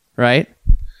sense, right?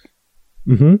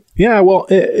 Mm-hmm. Yeah, well,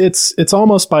 it's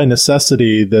almost by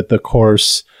necessity that the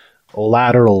course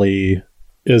laterally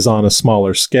is on a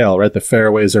smaller scale, right? The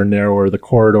fairways are narrower, the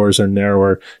corridors are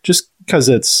narrower, just because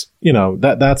it's, you know,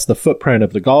 that's the footprint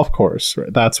of the golf course,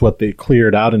 right? That's what they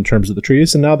cleared out in terms of the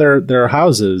trees, and now there are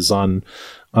houses on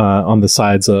the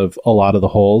sides of a lot of the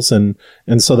holes, and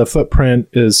so the footprint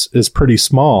is pretty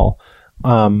small,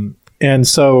 and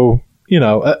so, you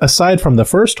know, aside from the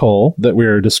first hole that we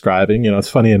were describing, you know, it's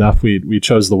funny enough we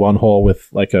chose the one hole with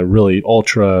like a really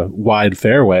ultra wide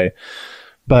fairway.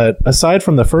 But aside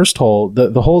from the first hole,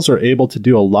 the holes are able to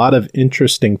do a lot of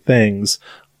interesting things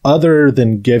other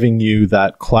than giving you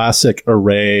that classic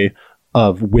array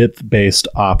of width-based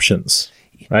options,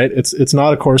 right? It's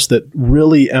not a course that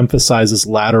really emphasizes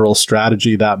lateral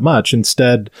strategy that much.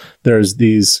 Instead, there's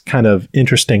these kind of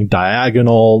interesting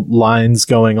diagonal lines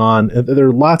going on. There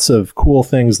are lots of cool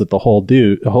things that the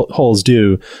holes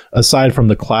do, aside from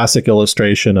the classic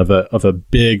illustration of a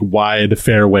big, wide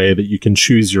fairway that you can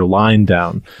choose your line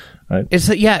down. Right?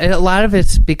 A lot of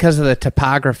it's because of the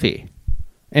topography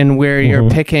and where you're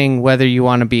picking whether you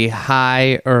want to be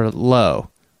high or low.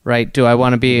 Right? Do I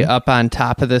want to be up on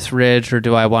top of this ridge, or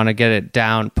do I want to get it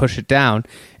down, push it down?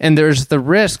 And there's the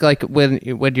risk, like when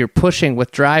you're pushing with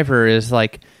driver, is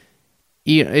like,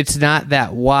 you know, it's not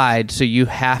that wide, so you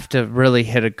have to really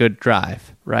hit a good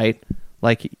drive, right?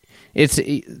 Like it's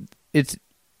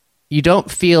you don't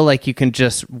feel like you can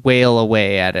just wail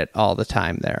away at it all the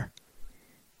time there.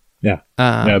 Yeah.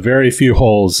 Very few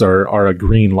holes are a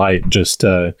green light just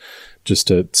to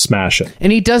smash it.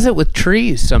 And he does it with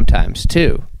trees sometimes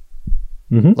too.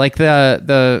 Mm-hmm. Like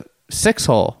the 6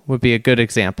 hole would be a good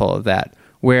example of that,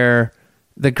 where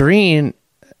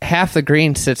half the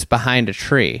green sits behind a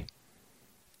tree,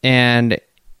 and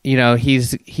you know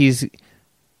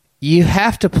you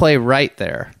have to play right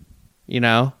there, you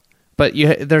know, but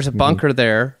there's a bunker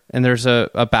there, and there's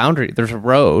a boundary, there's a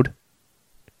road,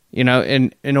 you know,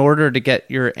 in order to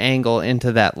get your angle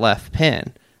into that left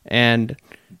pin, and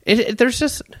there's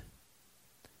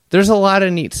a lot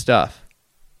of neat stuff.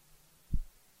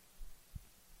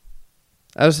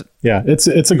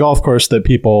 It's a golf course that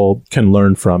people can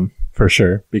learn from, for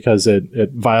sure, because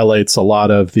it violates a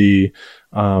lot of the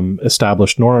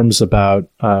established norms about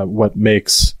what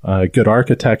makes good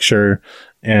architecture,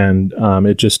 and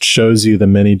it just shows you the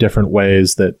many different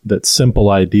ways that simple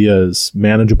ideas,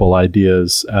 manageable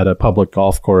ideas at a public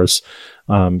golf course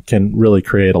can really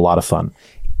create a lot of fun.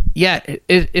 Yeah,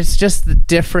 it's just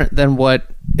different than what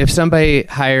if somebody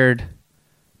hired,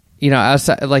 you know,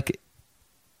 outside, like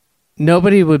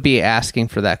nobody would be asking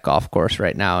for that golf course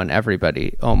right now, and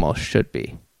everybody almost should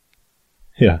be.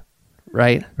 Yeah.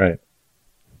 Right? Right.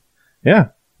 Yeah.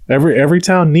 Every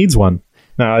town needs one.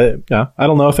 Now, I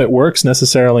don't know if it works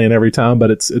necessarily in every town, but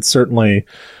it's certainly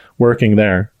working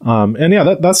there. And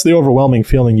yeah, that's the overwhelming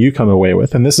feeling you come away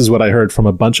with. And this is what I heard from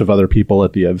a bunch of other people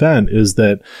at the event, is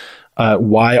that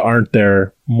why aren't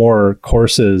there more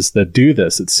courses that do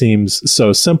this? It seems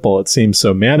so simple. It seems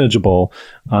so manageable.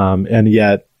 And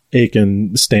yet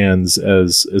Aiken stands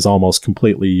as almost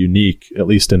completely unique, at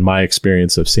least in my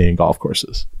experience of seeing golf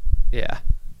courses. Yeah.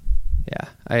 Yeah,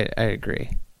 I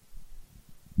agree.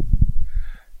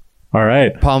 All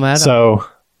right. Palmetto. So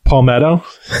Palmetto.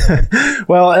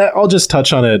 Well, I'll just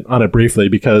touch on it briefly,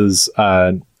 because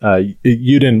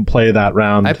you didn't play that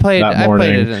round that morning. I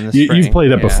played it in the spring. You've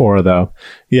played it before, though.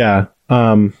 Yeah.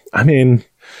 I mean,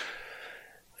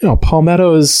 you know,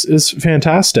 Palmetto is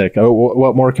fantastic.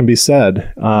 What more can be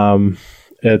said?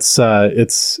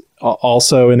 It's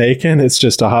also in Aiken. It's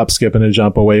just a hop, skip, and a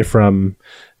jump away from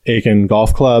Aiken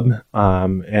Golf Club.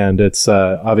 And it's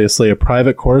obviously a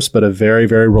private course, but a very,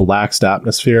 very relaxed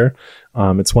atmosphere.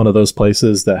 It's one of those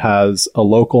places that has a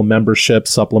local membership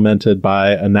supplemented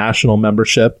by a national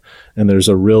membership. And there's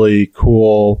a really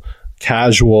cool,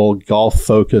 casual,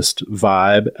 golf-focused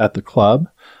vibe at the club.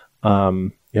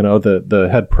 The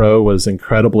head pro was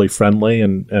incredibly friendly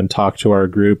and talked to our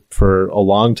group for a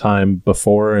long time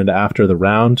before and after the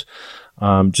round.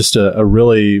 Just a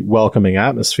really welcoming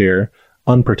atmosphere,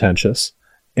 unpretentious.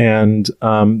 And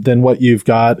then what you've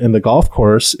got in the golf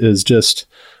course is just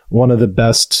one of the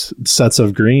best sets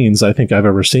of greens I think I've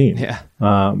ever seen. Yeah.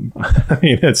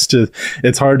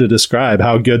 It's hard to describe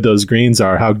how good those greens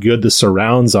are, how good the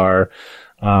surrounds are,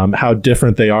 how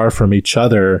different they are from each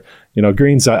other.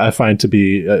 Greens I find to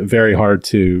be very hard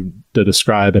to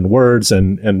describe in words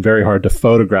and very hard to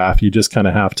photograph. You just kind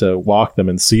of have to walk them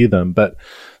and see them. But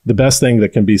the best thing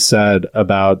that can be said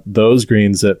about those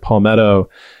greens at Palmetto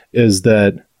is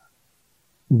that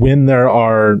when there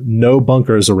are no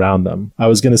bunkers around them, I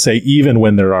was going to say even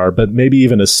when there are, but maybe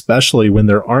even especially when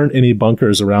there aren't any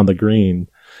bunkers around the green,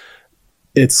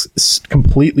 it's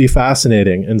completely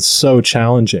fascinating and so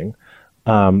challenging.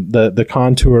 The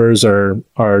contours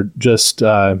are just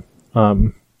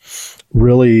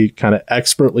really kind of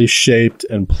expertly shaped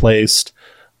and placed.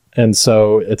 And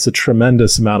so it's a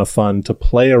tremendous amount of fun to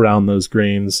play around those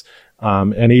greens.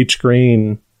 And each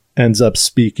green ends up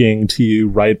speaking to you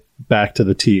right back to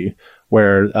the tee,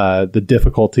 where the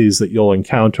difficulties that you'll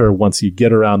encounter once you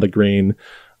get around the green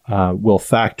will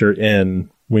factor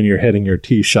in when you're hitting your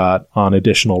tee shot on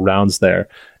additional rounds there.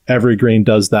 Every green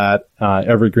does that.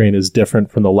 Every green is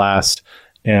different from the last,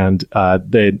 and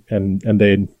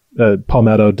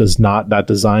Palmetto does not. That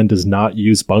design does not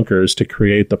use bunkers to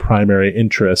create the primary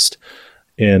interest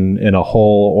in a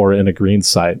hole or in a green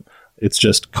site. It's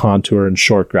just contour and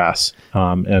short grass,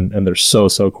 and they're so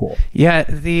cool. Yeah,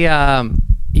 what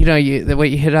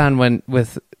you hit on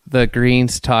with the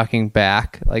greens talking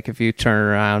back, like if you turn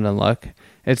around and look,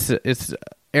 it's.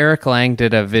 Eric Lang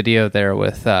did a video there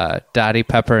with Dottie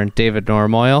Pepper and David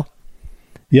Normoyle.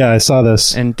 Yeah, I saw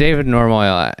this. And David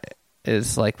Normoyle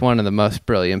is like one of the most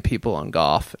brilliant people in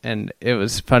golf. And it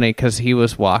was funny because he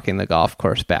was walking the golf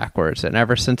course backwards. And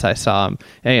ever since I saw him,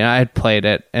 and I had played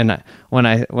it, and when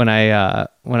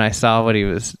I saw what he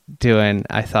was doing,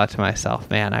 I thought to myself,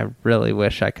 man, I really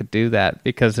wish I could do that,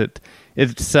 because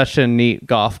it's such a neat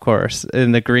golf course,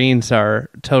 and the greens are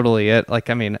totally it. Like,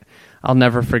 I mean, I'll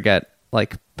never forget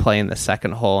like playing the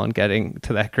second hole and getting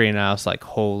to that green, and I was like,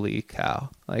 holy cow.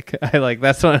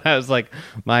 That's when I was like,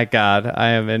 my God, I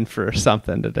am in for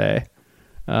something today.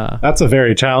 That's a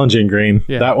very challenging green.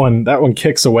 Yeah. That one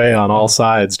kicks away on all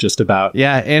sides, just about.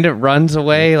 Yeah. And it runs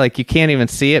away. Like you can't even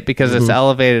see it because it's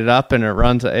elevated up, and it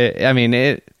runs.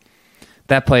 That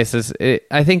place is,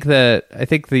 I think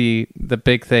the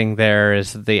big thing there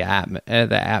is the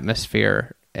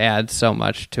atmosphere adds so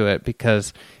much to it,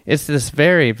 because it's this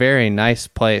very, very nice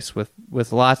place with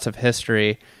lots of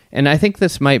history. And I think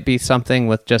this might be something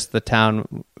with just the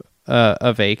town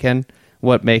of Aiken,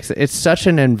 what makes it's such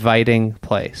an inviting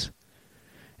place.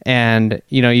 And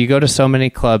you go to so many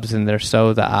clubs and they're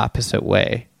so the opposite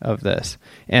way of this,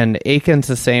 and Aiken's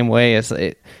the same way as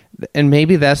it. And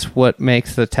maybe that's what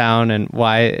makes the town and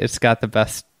why it's got the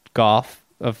best golf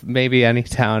of maybe any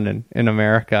town in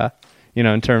America,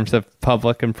 in terms of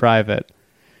public and private,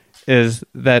 is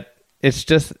that it's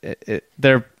just,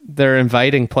 they're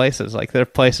inviting places. Like they're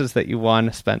places that you want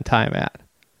to spend time at,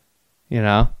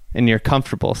 and you're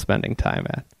comfortable spending time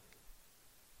at.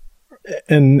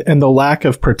 And the lack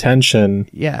of pretension,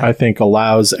 I think,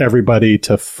 allows everybody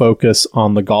to focus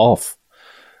on the golf.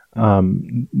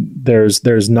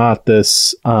 There's not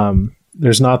this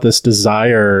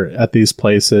desire at these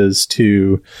places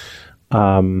to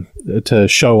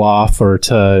show off or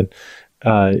to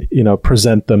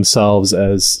present themselves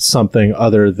as something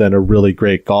other than a really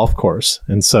great golf course.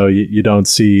 And so you don't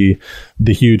see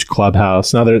the huge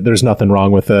clubhouse. Now there's nothing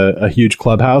wrong with a huge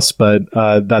clubhouse, but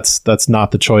that's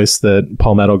not the choice that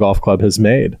Palmetto Golf Club has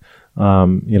made.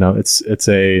 It's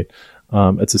a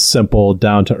simple,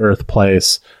 down to earth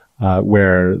place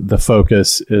where the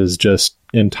focus is just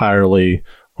entirely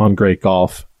on great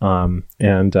golf. And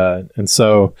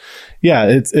so, yeah,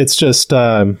 it's just,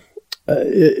 the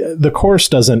course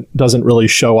doesn't really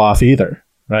show off either,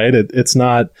 right? It's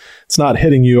not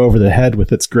hitting you over the head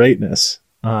with its greatness.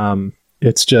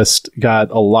 It's just got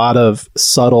a lot of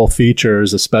subtle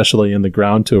features, especially in the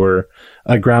ground contour.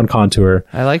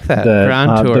 I like that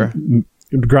ground tour.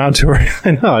 Ground tour.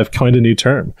 I know, I've coined a new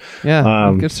term.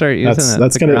 Yeah, you could start using that.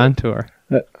 That's the ground tour.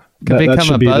 Could become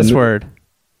a buzzword.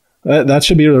 That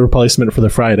should be the replacement for the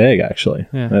fried egg, actually.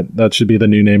 Yeah. That should be the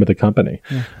new name of the company.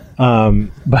 Yeah.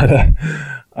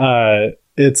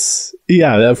 It's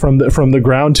from the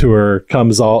ground tour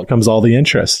comes all the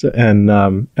interest,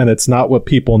 and it's not what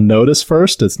people notice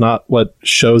first. It's not what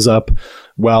shows up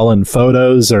well in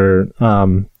photos or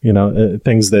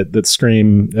things that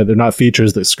scream. They're not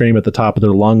features that scream at the top of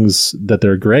their lungs that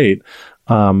they're great.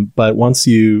 But once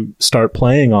you start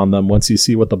playing on them, once you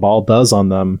see what the ball does on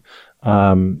them,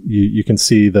 you can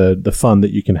see the fun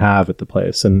that you can have at the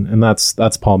place, and that's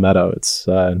Palmetto. It's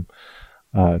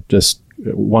just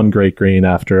one great green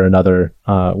after another,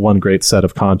 one great set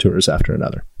of contours after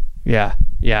another. Yeah,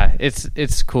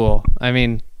 it's cool. I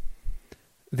mean,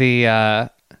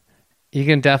 you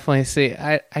can definitely see.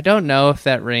 I don't know if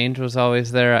that range was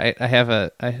always there. I have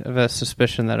a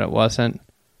suspicion that it wasn't.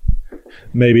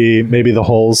 Maybe the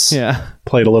holes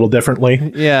played a little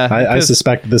differently. Yeah, I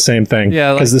suspect the same thing.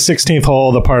 Yeah, because the 16th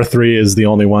hole, the par 3, is the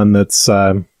only one that's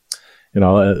a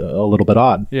little bit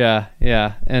odd. Yeah,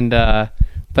 and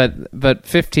but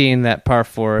 15, that par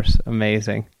 4 is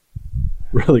amazing.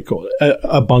 Really cool.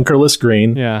 A bunkerless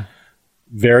green. Yeah,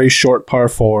 very short par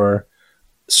 4,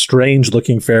 strange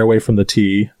looking fairway from the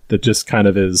tee that just kind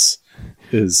of is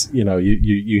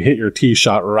you hit your tee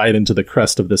shot right into the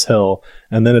crest of this hill,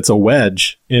 and then it's a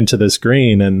wedge into this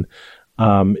green, and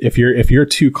if you're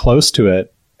too close to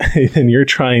it, then you're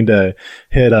trying to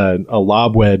hit a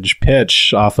lob wedge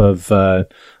pitch off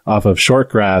of short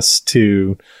grass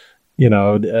to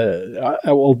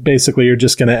basically you're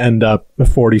just going to end up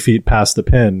 40 feet past the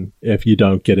pin if you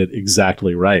don't get it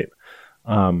exactly right.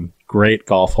 Great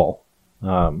golf hole.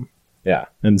 Yeah,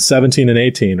 and 17 and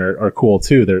 18 are cool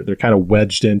too. They're kind of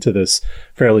wedged into this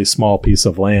fairly small piece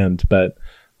of land, but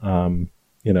 18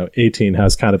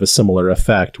 has kind of a similar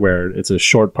effect where it's a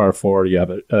short par 4. You have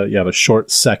a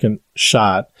short second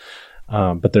shot,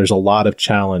 but there's a lot of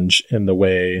challenge in the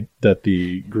way that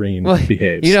the green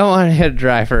behaves. You don't want to hit a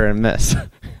driver and miss.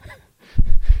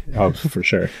 Oh, for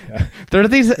sure. Yeah. There are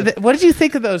these. What did you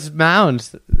think of those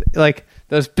mounds? Like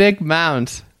those big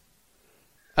mounds.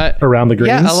 Around the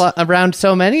greens? Yeah, around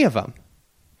so many of them.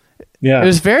 Yeah. It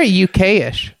was very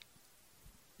UK-ish.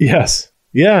 Yes.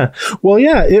 Yeah. Well,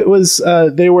 yeah, it was,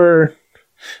 they were,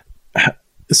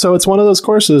 so it's one of those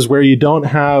courses where you don't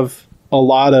have a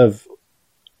lot of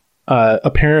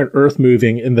apparent earth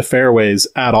moving in the fairways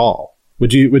at all.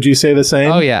 Would you say the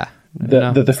same? Oh, yeah.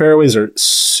 That the fairways are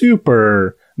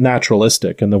super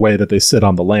naturalistic in the way that they sit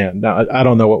on the land. Now, I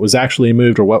don't know what was actually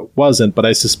moved or what wasn't, but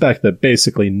I suspect that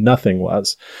basically nothing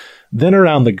was. Then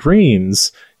around the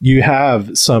greens, you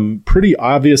have some pretty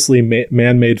obviously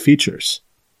man-made features.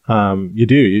 You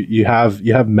do. You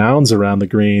have mounds around the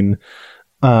green,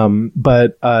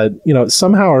 but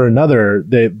somehow or another,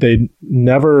 they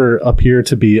never appear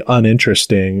to be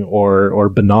uninteresting or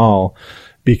banal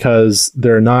because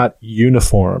they're not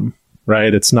uniform.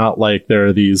 Right. It's not like there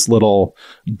are these little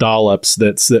dollops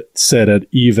that sit at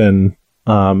even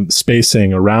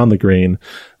spacing around the green.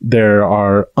 There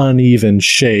are uneven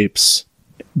shapes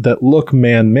that look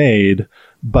man-made,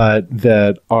 but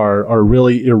that are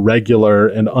really irregular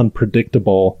and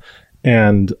unpredictable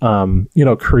and,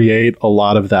 create a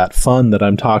lot of that fun that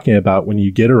I'm talking about when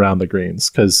you get around the greens.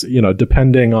 Because,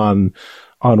 depending on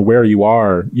where you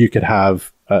are, you could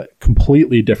have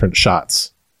completely different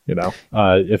shots.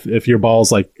 If your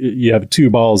ball's like you have two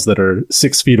balls that are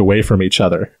 6 feet away from each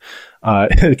other,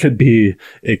 it could be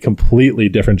a completely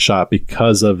different shot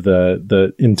because of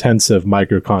the intensive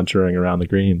micro contouring around the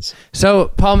greens.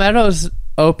 So Palmetto's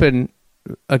open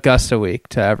Augusta week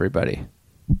to everybody.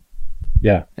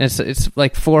 Yeah, and it's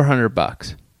like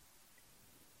 $400.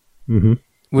 Mm-hmm.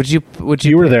 Would you?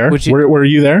 You were there. Were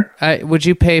you there? Would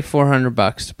you pay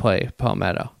 $400 to play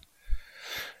Palmetto?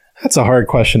 That's a hard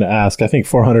question to ask. I think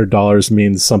 $400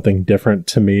 means something different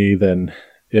to me than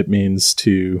it means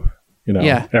to,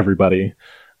 everybody.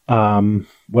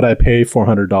 Would I pay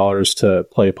 $400 to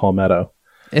play Palmetto?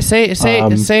 Say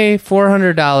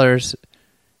 $400.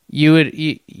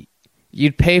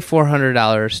 You'd pay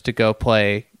 $400 to go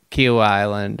play Kiowa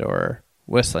Island or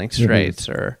Whistling Straits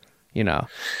or.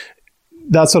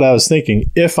 That's what I was thinking.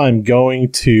 If I'm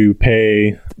going to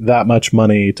pay that much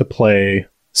money to play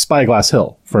Spyglass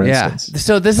Hill, for instance.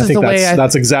 So this is the way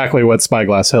that's exactly what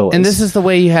Spyglass Hill is. And this is the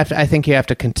way you have to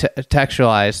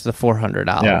contextualize the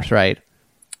 $400, right?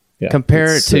 Yeah.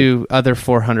 Compare it to other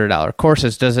 $400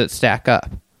 courses. Does it stack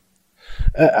up?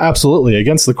 Absolutely.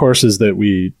 Against the courses that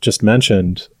we just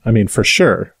mentioned, I mean, for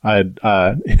sure. I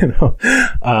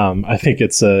think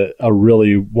it's a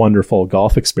really wonderful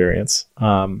golf experience.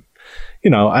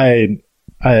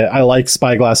 I like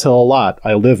Spyglass Hill a lot.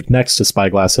 I lived next to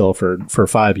Spyglass Hill for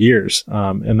 5 years.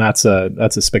 And that's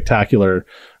a spectacular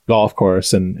golf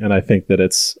course. And I think that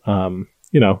it's,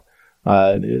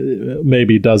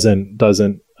 maybe doesn't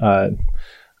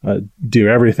do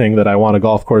everything that I want a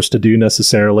golf course to do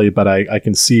necessarily, but I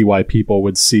can see why people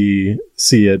would see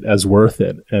it as worth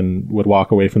it and would walk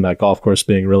away from that golf course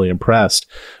being really impressed.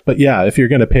 But yeah, if you're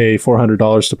going to pay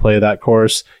 $400 to play that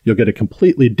course, you'll get a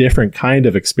completely different kind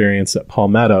of experience at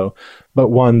Palmetto, but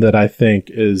one that I think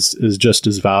is just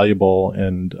as valuable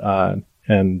and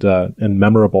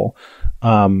memorable.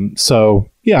 So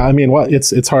yeah, I mean,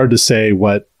 it's hard to say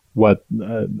what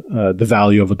the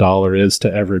value of $1 is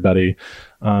to everybody.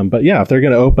 But yeah, if they're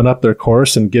going to open up their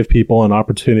course and give people an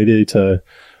opportunity to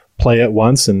play it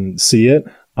once and see it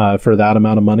for that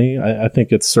amount of money, I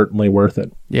think it's certainly worth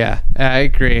it. Yeah, I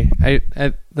agree.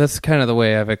 I that's kind of the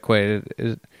way I've equated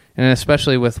it, and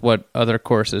especially with what other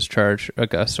courses charge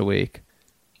Augusta week.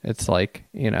 It's like,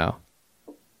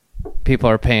 people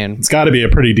are paying. It's got to be a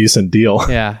pretty decent deal.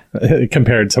 Yeah.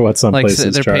 Compared to what some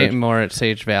places they're charge. paying more at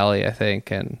Sage Valley, I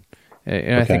think. And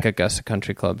I think Augusta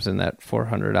Country Club's in that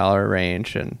 $400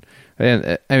 range. And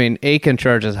I mean, Aiken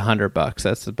charges $100.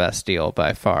 That's the best deal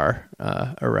by far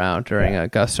around during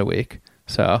Augusta week.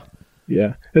 So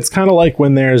yeah, it's kind of like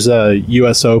when there's a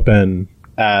US Open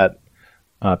at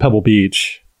Pebble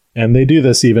Beach. And they do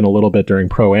this even a little bit during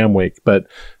Pro-Am week, but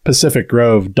Pacific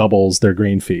Grove doubles their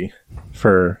green fee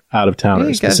for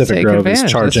out-of-towners. Pacific Grove is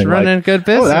charging running a good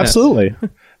business. Oh, absolutely.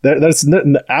 There's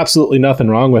absolutely nothing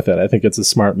wrong with it. I think it's a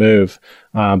smart move.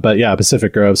 But yeah,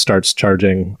 Pacific Grove starts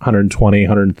charging $120,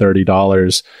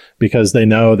 $130 because they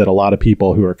know that a lot of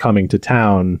people who are coming to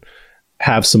town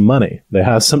have some money. They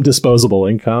have some disposable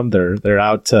income. They're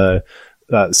out to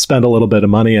spend a little bit of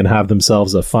money and have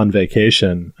themselves a fun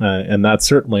vacation. And that's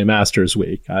certainly Masters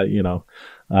Week. When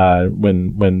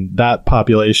that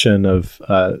population of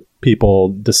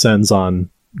people descends on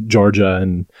Georgia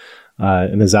and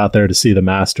is out there to see the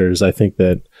Masters, I think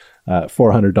that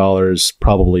 $400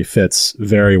 probably fits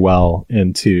very well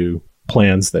into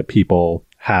plans that people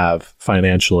have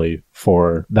financially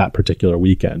for that particular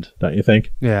weekend. Don't you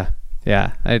think? Yeah.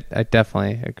 Yeah. I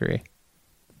definitely agree.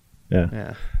 Yeah.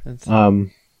 Yeah.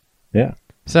 Yeah.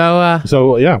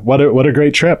 So yeah, what a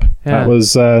great trip. Yeah. That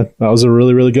was a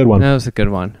really, really good one. That was a good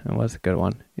one. It was a good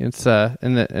one. It's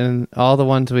and all the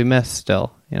ones we missed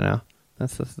still,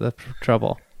 that's the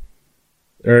trouble.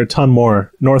 There are a ton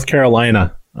more. North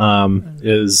Carolina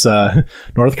is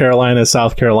North Carolina,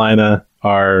 South Carolina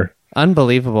are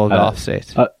unbelievable golf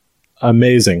states.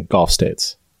 Amazing golf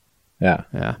states. Yeah.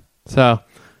 Yeah. So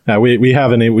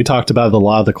we talked about a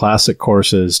lot of the classic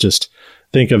courses. Just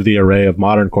think of the array of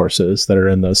modern courses that are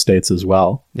in those states as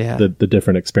well. Yeah. The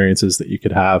different experiences that you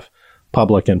could have,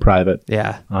 public and private.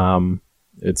 Yeah.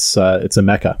 It's a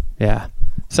mecca. Yeah.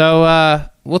 So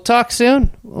we'll talk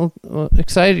soon. We're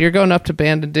excited. You're going up to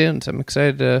Bandon Dunes. I'm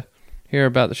excited to hear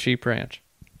about the sheep ranch.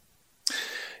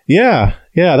 Yeah,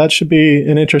 that should be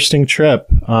an interesting trip.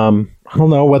 I don't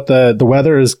know what the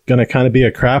weather is going to kind of be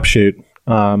a crapshoot.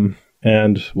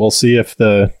 And we'll see if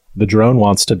the drone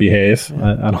wants to behave.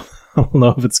 Yeah. I don't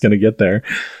know if it's going to get there,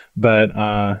 but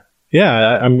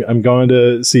I'm going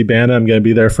to see Bandon. I'm going to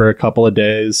be there for a couple of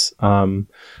days.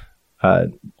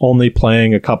 Only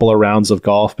playing a couple of rounds of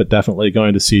golf, but definitely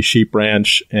going to see Sheep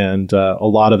Ranch, and a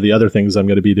lot of the other things I'm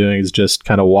going to be doing is just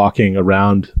kind of walking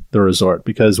around the resort.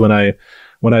 Because when I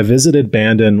visited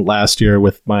Bandon last year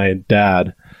with my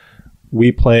dad,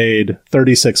 we played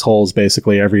 36 holes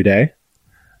basically every day.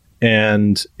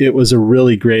 And it was a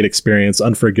really great experience,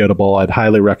 unforgettable. I'd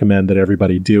highly recommend that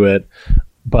everybody do it.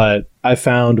 But I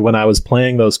found when I was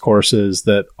playing those courses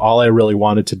that all I really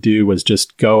wanted to do was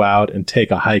just go out and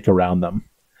take a hike around them.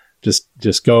 Just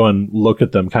go and look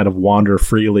at them, kind of wander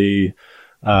freely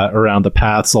around the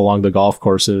paths along the golf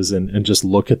courses and just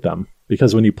look at them.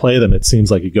 Because when you play them, it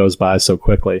seems like it goes by so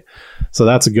quickly. So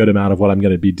that's a good amount of what I'm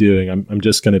going to be doing. I'm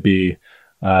just going to be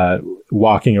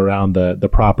walking around the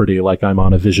property like I'm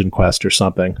on a vision quest or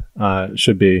something. It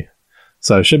should be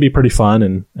pretty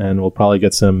fun, and we'll probably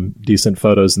get some decent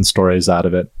photos and stories out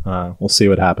of it. We'll see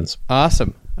what happens.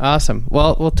 Awesome.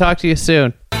 Well, we'll talk to you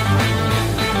soon.